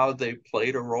and how they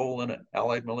played a role in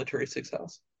Allied military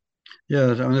success? Yeah,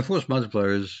 I mean, the force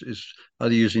multiplier is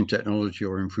either using technology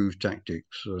or improved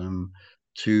tactics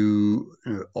to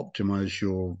optimize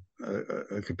your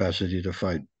capacity to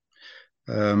fight.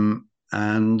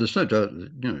 And there's no doubt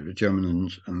that, the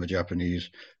Germans and the Japanese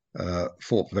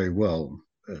fought very well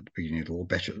at the beginning of the war,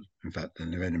 better, in fact,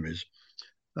 than their enemies.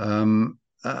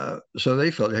 So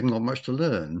they felt they hadn't got much to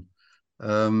learn.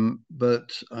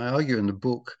 But I argue in the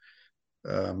book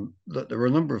that there were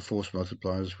a number of force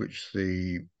multipliers which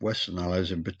the Western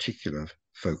Allies in particular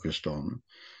focused on,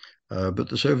 but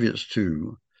the Soviets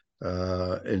too,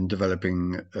 in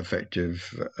developing effective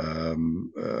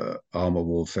armor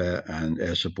warfare and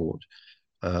air support.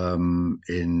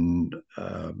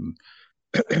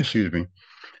 Excuse me.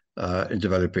 in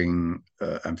developing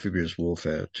amphibious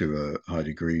warfare to a high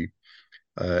degree,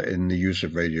 in the use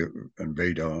of radio and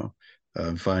radar,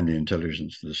 finally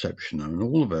intelligence and deception. I mean,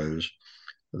 all of those,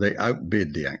 they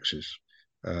outbid the Axis.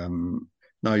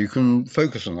 Now you can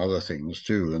focus on other things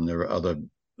too, and there are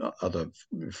other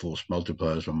force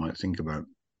multipliers one might think about.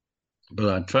 But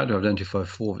I tried to identify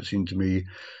four that seemed to me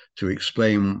to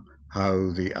explain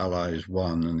how the Allies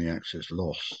won and the Axis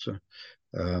lost.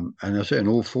 And I say in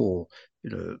all four,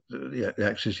 the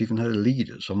Axis even had a lead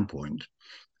at some point,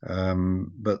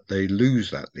 but they lose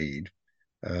that lead.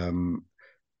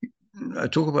 I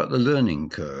talk about the learning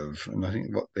curve, and I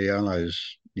think what the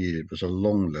Allies needed was a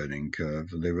long learning curve,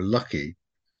 and they were lucky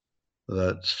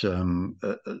that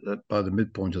by the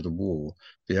midpoint of the war,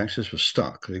 the Axis was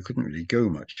stuck. They couldn't really go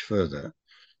much further.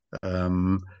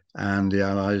 And the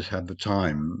Allies had the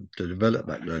time to develop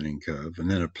that learning curve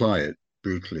and then apply it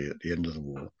brutally at the end of the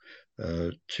war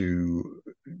to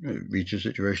reach a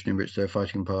situation in which their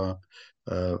fighting power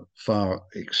far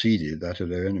exceeded that of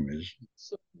their enemies.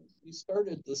 So we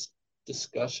started this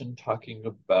discussion talking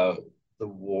about the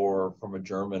war from a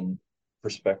German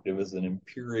perspective as an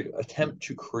imperial attempt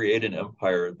to create an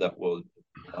empire that will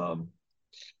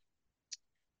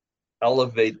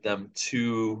elevate them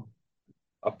to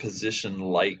a position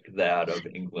like that of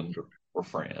England or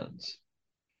France.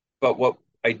 But what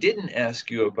I didn't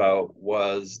ask you about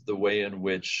was the way in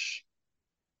which,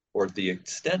 or the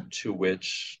extent to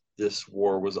which, this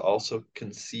war was also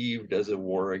conceived as a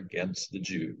war against the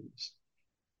Jews.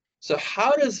 So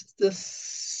how does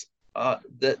this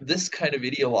this kind of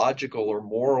ideological or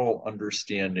moral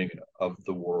understanding of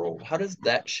the world, how does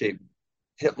that shape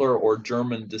Hitler or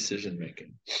German decision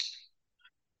making?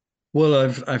 Well,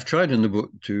 I've tried in the book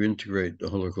to integrate the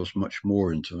Holocaust much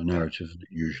more into the narrative than it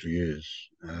usually is,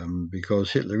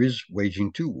 because Hitler is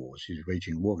waging two wars. He's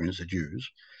waging war against the Jews,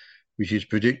 which is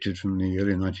predicted from the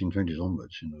early 1920s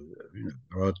onwards.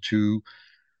 There are two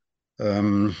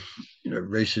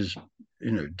races,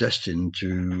 destined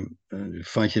to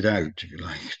fight it out, if you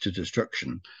like, to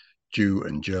destruction, Jew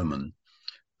and German.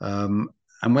 And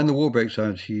when the war breaks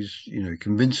out, he's,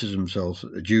 convinces himself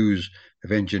that the Jews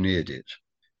have engineered it.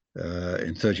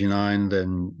 In 1939,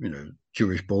 then,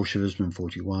 Jewish Bolshevism in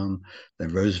 1941,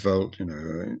 then Roosevelt,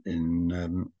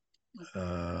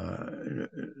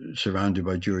 surrounded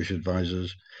by Jewish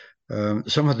advisors.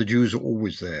 Somehow the Jews are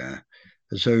always there.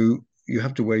 And so you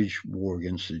have to wage war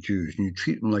against the Jews, and you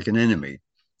treat them like an enemy.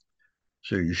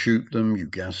 So you shoot them, you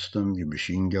gas them, you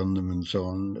machine gun them, and so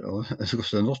on. Of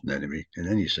course, they're not an enemy in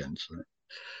any sense.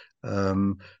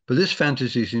 But this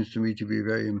fantasy seems to me to be a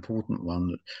very important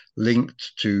one,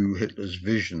 linked to Hitler's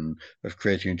vision of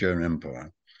creating a German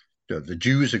empire. The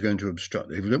Jews are going to obstruct.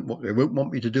 They won't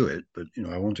want me to do it, but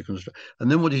I want to construct.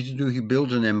 And then what did he do? He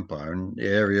built an empire in the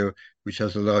area which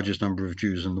has the largest number of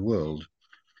Jews in the world.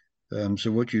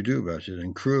 So what you do about it,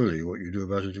 and cruelly what you do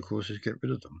about it, of course, is get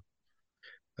rid of them.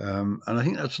 And I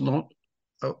think that's not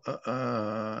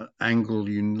angle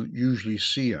you usually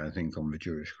see, I think, on the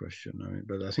Jewish question.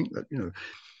 But I think that,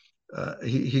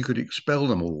 he could expel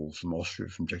them all from Austria,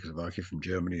 from Czechoslovakia, from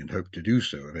Germany, and hope to do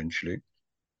so eventually.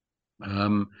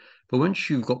 But once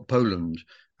you've got Poland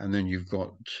and then you've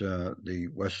got the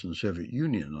Western Soviet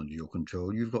Union under your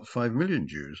control, you've got 5 million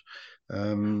Jews.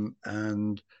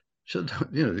 And so,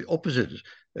 the opposite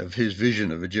of his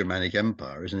vision of a Germanic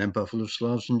empire is an empire full of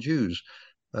Slavs and Jews.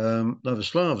 Now, the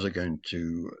Slavs are going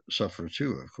to suffer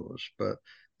too, of course, but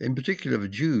in particular the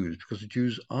Jews, because the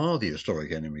Jews are the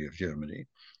historic enemy of Germany.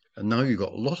 And now you've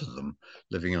got a lot of them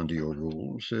living under your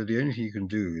rule. So the only thing you can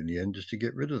do in the end is to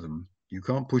get rid of them. You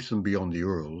can't push them beyond the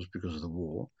Urals because of the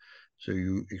war. So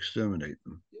you exterminate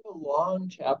them. You have a long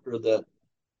chapter that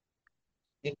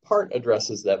in part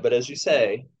addresses that, but as you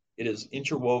say, it is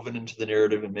interwoven into the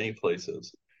narrative in many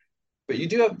places. But you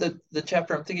do have the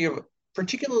chapter I'm thinking of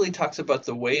particularly talks about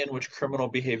the way in which criminal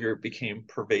behavior became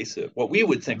pervasive. What we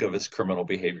would think of as criminal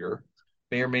behavior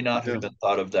may or may not have been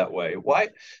thought of that way.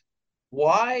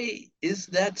 Why is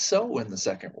that so in the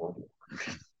Second World War?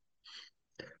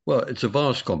 Well, it's a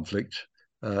vast conflict.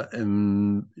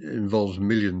 And involves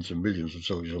millions and millions of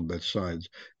soldiers on both sides.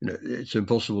 It's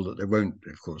impossible that there won't,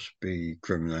 of course, be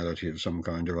criminality of some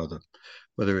kind or other,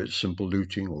 whether it's simple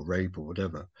looting or rape or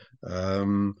whatever.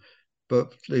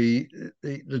 But the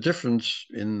difference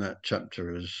in that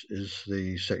chapter is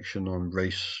the section on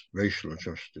racial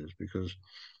atrocities, because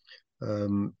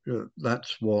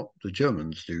that's what the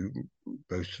Germans do,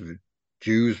 both to the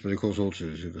Jews, but of course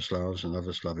also to the Slavs and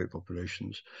other Slavic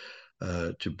populations.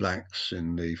 To blacks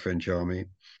in the French army,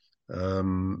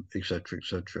 etc.,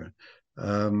 etc.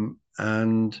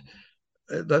 And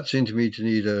that seemed to me to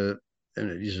need a and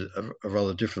it is a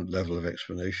rather different level of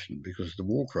explanation, because the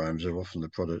war crimes are often the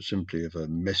product simply of a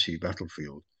messy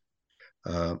battlefield.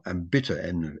 And bitter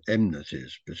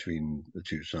enmities between the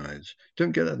two sides.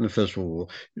 Don't get that in the First World War.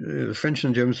 The French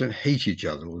and the Germans don't hate each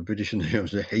other, or the British and the Germans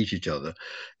don't hate each other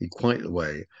in quite the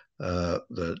way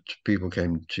that people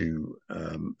came to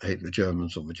hate the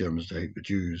Germans, or the Germans to hate the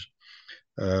Jews.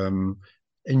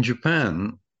 In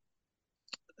Japan,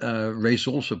 race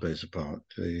also plays a part.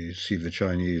 They see the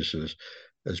Chinese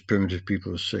as primitive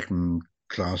people, as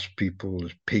second-class people,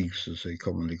 as pigs, as they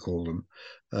commonly call them.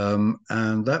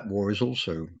 And that war is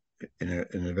also, in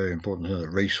a very important sense, a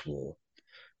race war.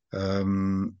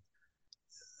 And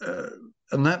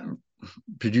that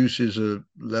produces a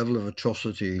level of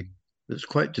atrocity that's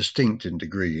quite distinct in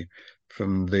degree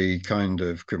from the kind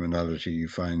of criminality you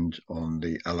find on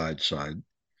the Allied side,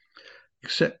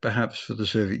 except perhaps for the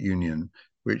Soviet Union,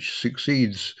 which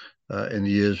succeeds in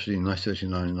the years between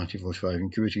 1939 and 1945 in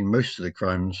committing most of the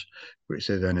crimes which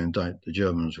they then indict the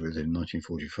Germans with in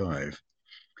 1945.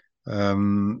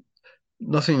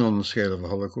 Nothing on the scale of a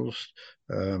Holocaust,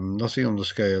 nothing on the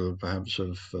scale of perhaps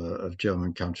of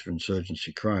German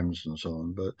counterinsurgency crimes and so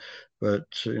on, but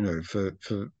for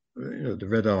the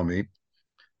Red Army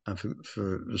and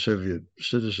for the Soviet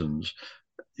citizens,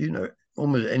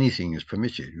 almost anything is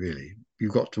permitted, really.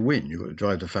 You've got to win. You've got to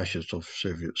drive the fascists off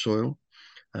Soviet soil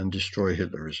and destroy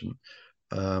Hitlerism.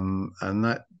 And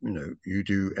that, you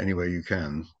do any way you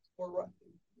can. We're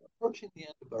approaching the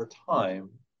end of our time.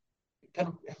 Kind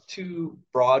of have two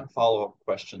broad follow-up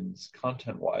questions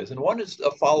content-wise. And one is a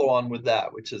follow-on with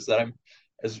that, which is that I'm,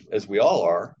 as we all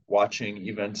are, watching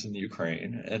events in the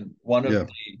Ukraine. And one of the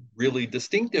really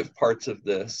distinctive parts of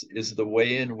this is the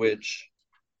way in which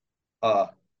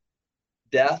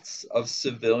deaths of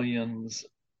civilians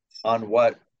on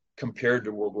what, compared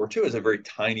to World War II, is a very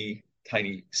tiny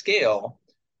scale,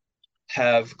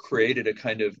 have created a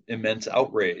kind of immense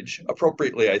outrage,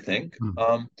 appropriately, I think.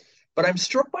 But I'm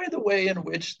struck by the way in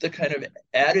which the kind of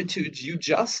attitudes you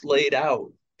just laid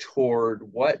out toward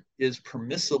what is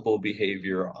permissible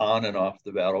behavior on and off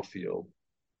the battlefield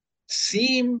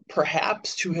seem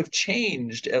perhaps to have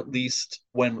changed, at least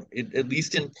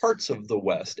in parts of the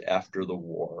West after the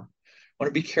war. I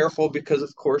want to be careful because,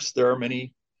 of course, there are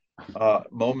many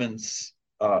moments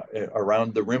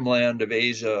around the rimland of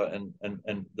Asia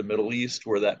and the Middle East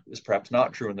where that is perhaps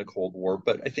not true in the Cold War.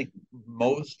 But I think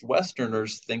most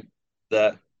Westerners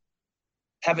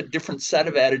have a different set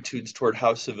of attitudes toward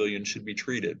how civilians should be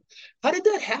treated. How did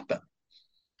that happen?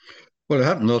 Well, it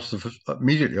happened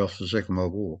immediately after the Second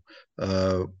World War,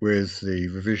 with the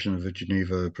revision of the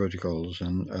Geneva Protocols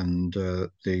and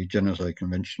the Genocide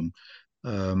Convention,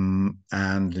 and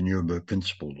the Nuremberg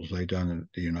Principles laid down at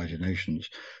the United Nations.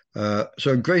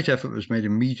 So a great effort was made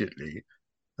immediately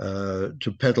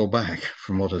to pedal back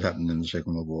from what had happened in the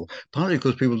Second World War, partly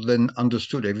because people then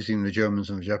understood everything the Germans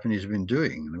and the Japanese had been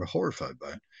doing, and they were horrified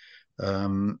by it.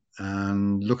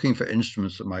 And looking for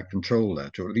instruments that might control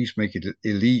that, or at least make it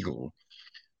illegal,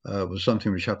 was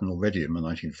something which happened already in the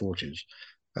 1940s.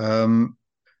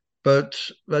 But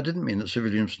that didn't mean that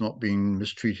civilians were not being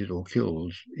mistreated or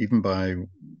killed, even by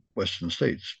Western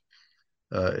states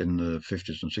in the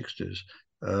 50s and 60s.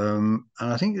 And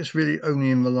I think it's really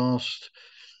only in the last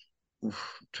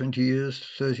 20 years,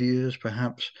 30 years,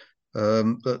 perhaps,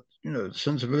 that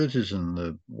sensibilities in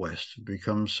the West have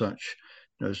become such,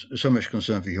 so much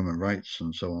concern for human rights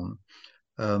and so on,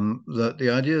 that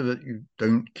the idea that you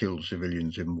don't kill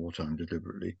civilians in wartime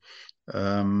deliberately,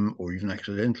 or even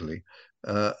accidentally,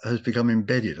 has become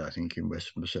embedded, I think, in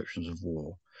Western perceptions of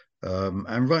war,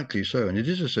 and rightly so. And it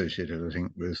is associated, I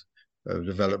think, with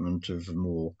development of a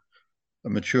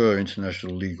mature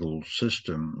international legal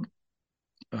system,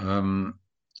 and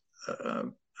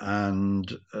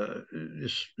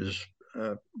this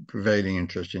prevailing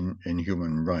interest in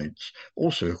human rights.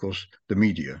 Also, of course, the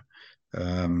media,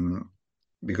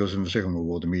 because in the Second World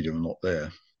War, the media were not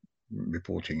there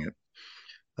reporting it.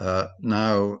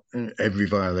 Now, every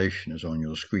violation is on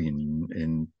your screen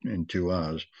in 2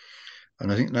 hours.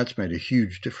 And I think that's made a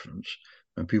huge difference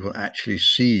when people actually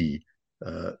see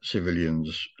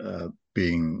civilians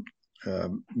being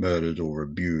murdered or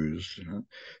abused.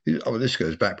 This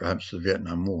goes back perhaps to the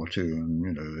Vietnam War too,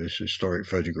 and there's historic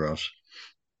photographs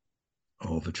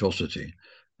of atrocity.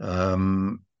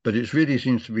 But it really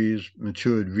seems to be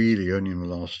matured really only in the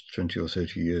last 20 or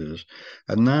 30 years.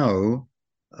 And now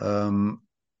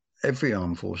every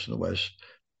armed force in the West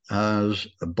has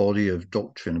a body of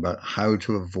doctrine about how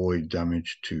to avoid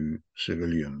damage to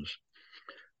civilians.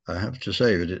 I have to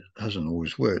say that it hasn't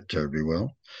always worked terribly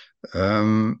well,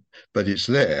 but it's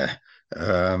there,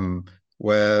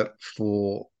 where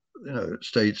for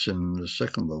states in the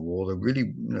Second World War,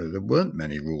 there weren't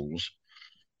many rules.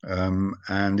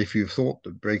 And if you thought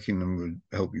that breaking them would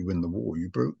help you win the war, you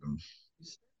broke them. You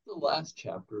start the last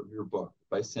chapter of your book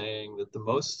by saying that the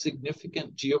most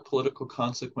significant geopolitical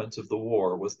consequence of the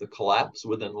war was the collapse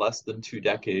within less than 2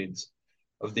 decades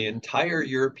of the entire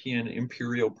European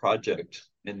imperial project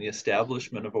and the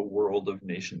establishment of a world of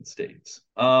nation states.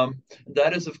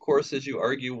 That is, of course, as you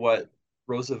argue, what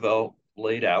Roosevelt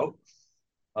laid out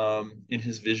in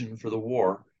his vision for the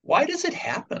war. Why does it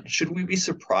happen? Should we be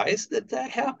surprised that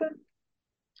that happened?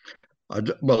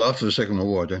 Well, after the Second World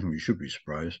War, I don't think we should be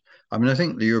surprised. I mean, I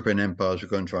think the European empires were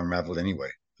going to unravel anyway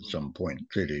at some point,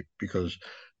 clearly, because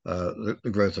the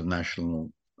growth of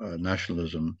nationalism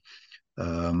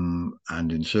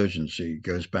and insurgency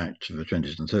goes back to the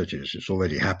 20s and 30s. It's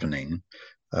already happening,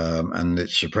 and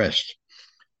it's suppressed.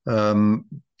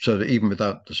 So that even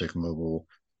without the Second World War,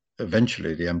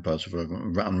 eventually the empires have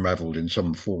unraveled in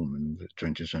some form in the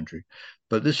 20th century.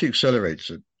 But this accelerates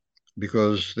it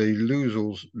because they lose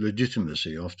all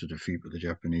legitimacy after defeat with the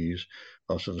Japanese,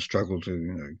 after the struggle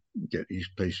to get these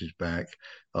places back,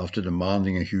 after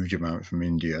demanding a huge amount from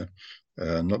India,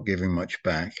 not giving much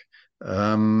back.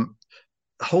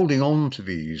 Holding on to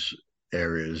these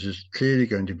areas is clearly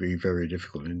going to be very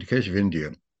difficult. In the case of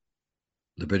India,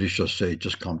 the British just say it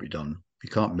just can't be done. We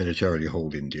can't militarily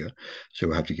hold India, so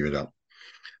we'll have to give it up.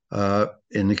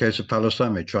 In the case of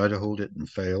Palestine, they try to hold it and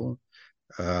fail.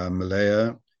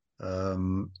 Malaya,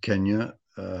 Kenya,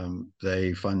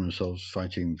 they find themselves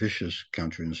fighting vicious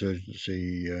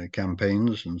counterinsurgency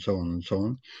campaigns and so on and so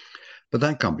on. But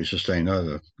that can't be sustained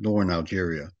either, nor in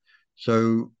Algeria.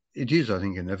 So it is, I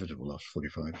think, inevitable after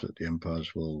 45 that the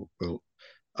empires will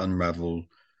unravel,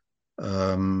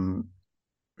 either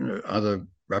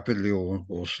rapidly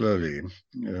or slowly.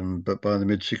 But by the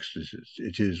mid-60s,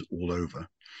 it is all over.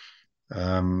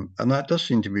 And that does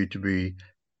seem to be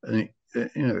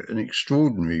an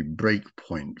extraordinary break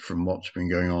point from what's been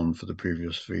going on for the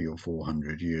previous 300 or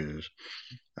 400 years.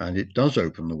 And it does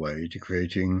open the way to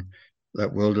creating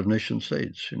that world of nation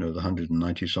states, the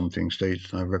 190-something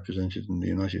states now represented in the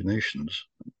United Nations.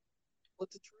 Well,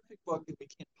 it's a terrific book, and we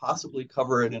can't possibly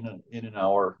cover it in an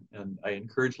hour. And I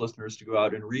encourage listeners to go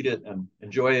out and read it and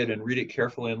enjoy it and read it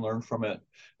carefully and learn from it.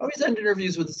 I always end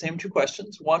interviews with the same 2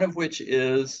 questions, one of which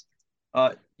is,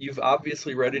 you've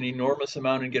obviously read an enormous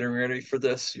amount in getting ready for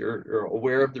this. You're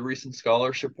aware of the recent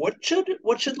scholarship. What should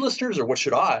listeners, or what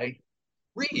should I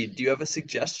read? Do you have a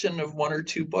suggestion of 1 or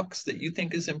 2 books that you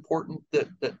think is important? That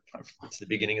it's the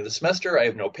beginning of the semester. I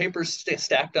have no papers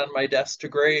stacked on my desk to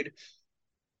grade.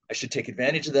 I should take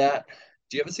advantage of that.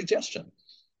 Do you have a suggestion?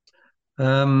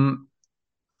 Well,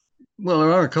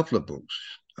 there are a couple of books.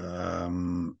 I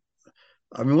mean,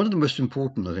 one of the most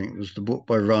important, I think, was the book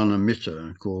by Rana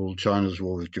Mitter called China's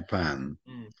War with Japan,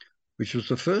 which was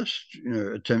the first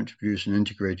attempt to produce an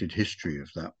integrated history of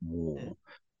that war,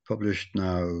 published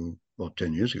now,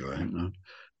 10 years ago, I think now.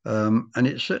 And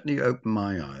it certainly opened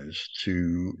my eyes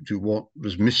to what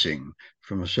was missing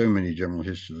from so many general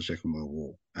histories of the Second World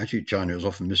War. Actually, China was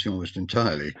often missing almost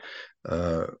entirely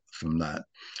from that.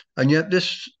 And yet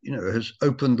this, has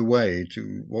opened the way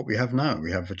to what we have now.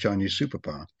 We have a Chinese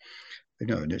superpower.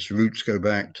 And its roots go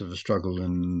back to the struggle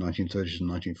in the 1930s and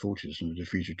 1940s and the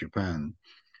defeat of Japan.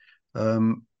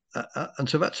 And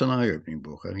so that's an eye-opening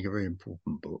book, I think a very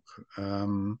important book.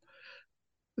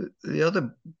 The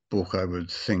other book I would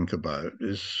think about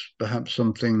is perhaps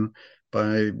something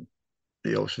by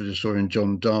the Oxford historian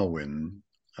John Darwin.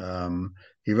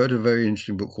 He wrote a very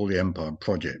interesting book called The Empire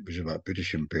Project, which is about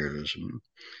British imperialism,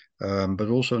 but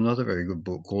also another very good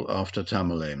book called After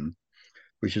Tamerlane,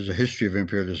 which is a history of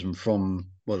imperialism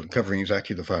covering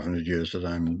exactly the 500 years that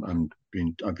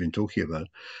I've been talking about.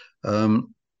 And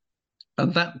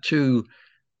that too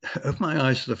opened my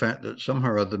eyes to the fact that somehow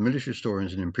or other military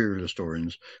historians and imperial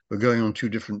historians were going on 2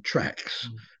 different tracks,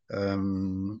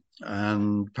 and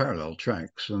parallel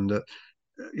tracks, and that,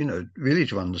 really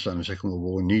to understand the Second World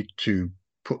War, we need to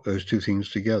put those 2 things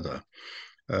together.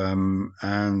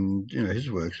 And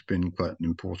his work's been quite an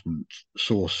important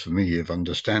source for me of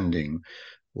understanding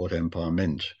what empire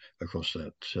meant across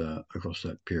that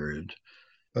period.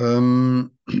 Let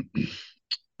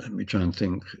me try and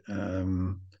think.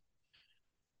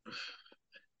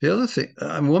 The other thing,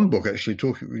 one book actually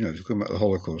talking about the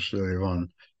Holocaust earlier on,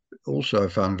 also I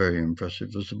found very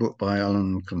impressive, was the book by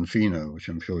Alan Confino, which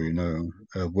I'm sure you know,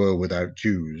 World Without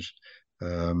Jews,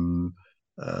 in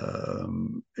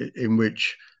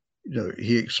which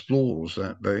he explores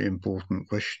that very important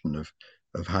question of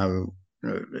how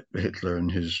Hitler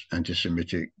and his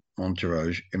anti-Semitic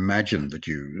entourage imagined the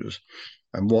Jews,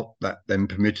 and what that then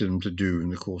permitted them to do in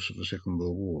the course of the Second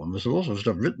World War. And there's a lot of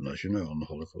stuff written, as you know, on the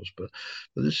Holocaust, but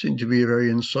this seemed to be a very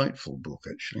insightful book,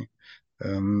 actually.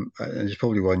 And it's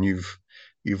probably one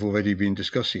you've already been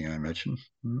discussing, I imagine.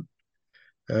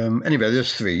 Anyway,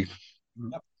 there's three.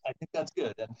 Yep, I think that's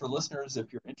good. And for listeners,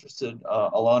 if you're interested,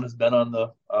 Alon has been on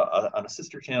the on a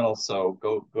sister channel, so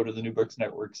go to the New Books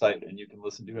Network site and you can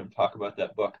listen to him talk about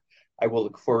that book. I will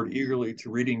look forward eagerly to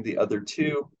reading the other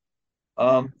two.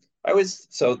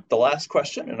 So the last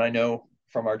question, and I know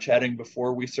from our chatting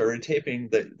before we started taping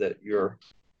that you're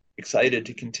excited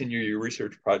to continue your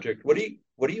research project. What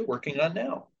are you working on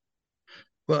now?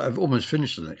 Well, I've almost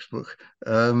finished the next book.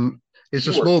 It's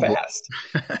You a work small fast.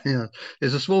 book. Yeah,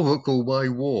 it's a small book called Why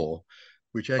War,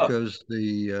 which echoes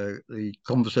the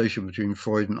conversation between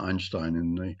Freud and Einstein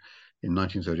in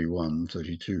 1931,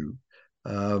 32.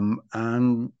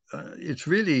 And it's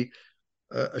really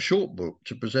a short book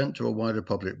to present to a wider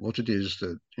public what it is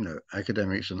that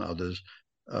academics and others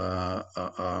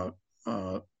are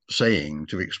saying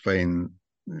to explain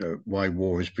why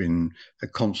war has been a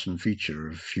constant feature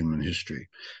of human history.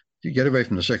 You get away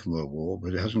from the Second World War,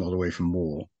 but it hasn't got away from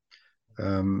war.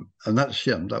 And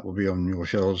that will be on your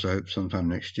shelves, I hope, sometime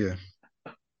next year.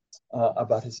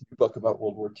 About his new book about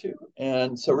World War II.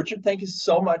 And so, Richard, thank you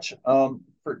so much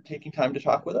for taking time to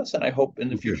talk with us. And I hope in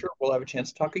the future we'll have a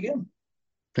chance to talk again.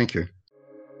 Thank you.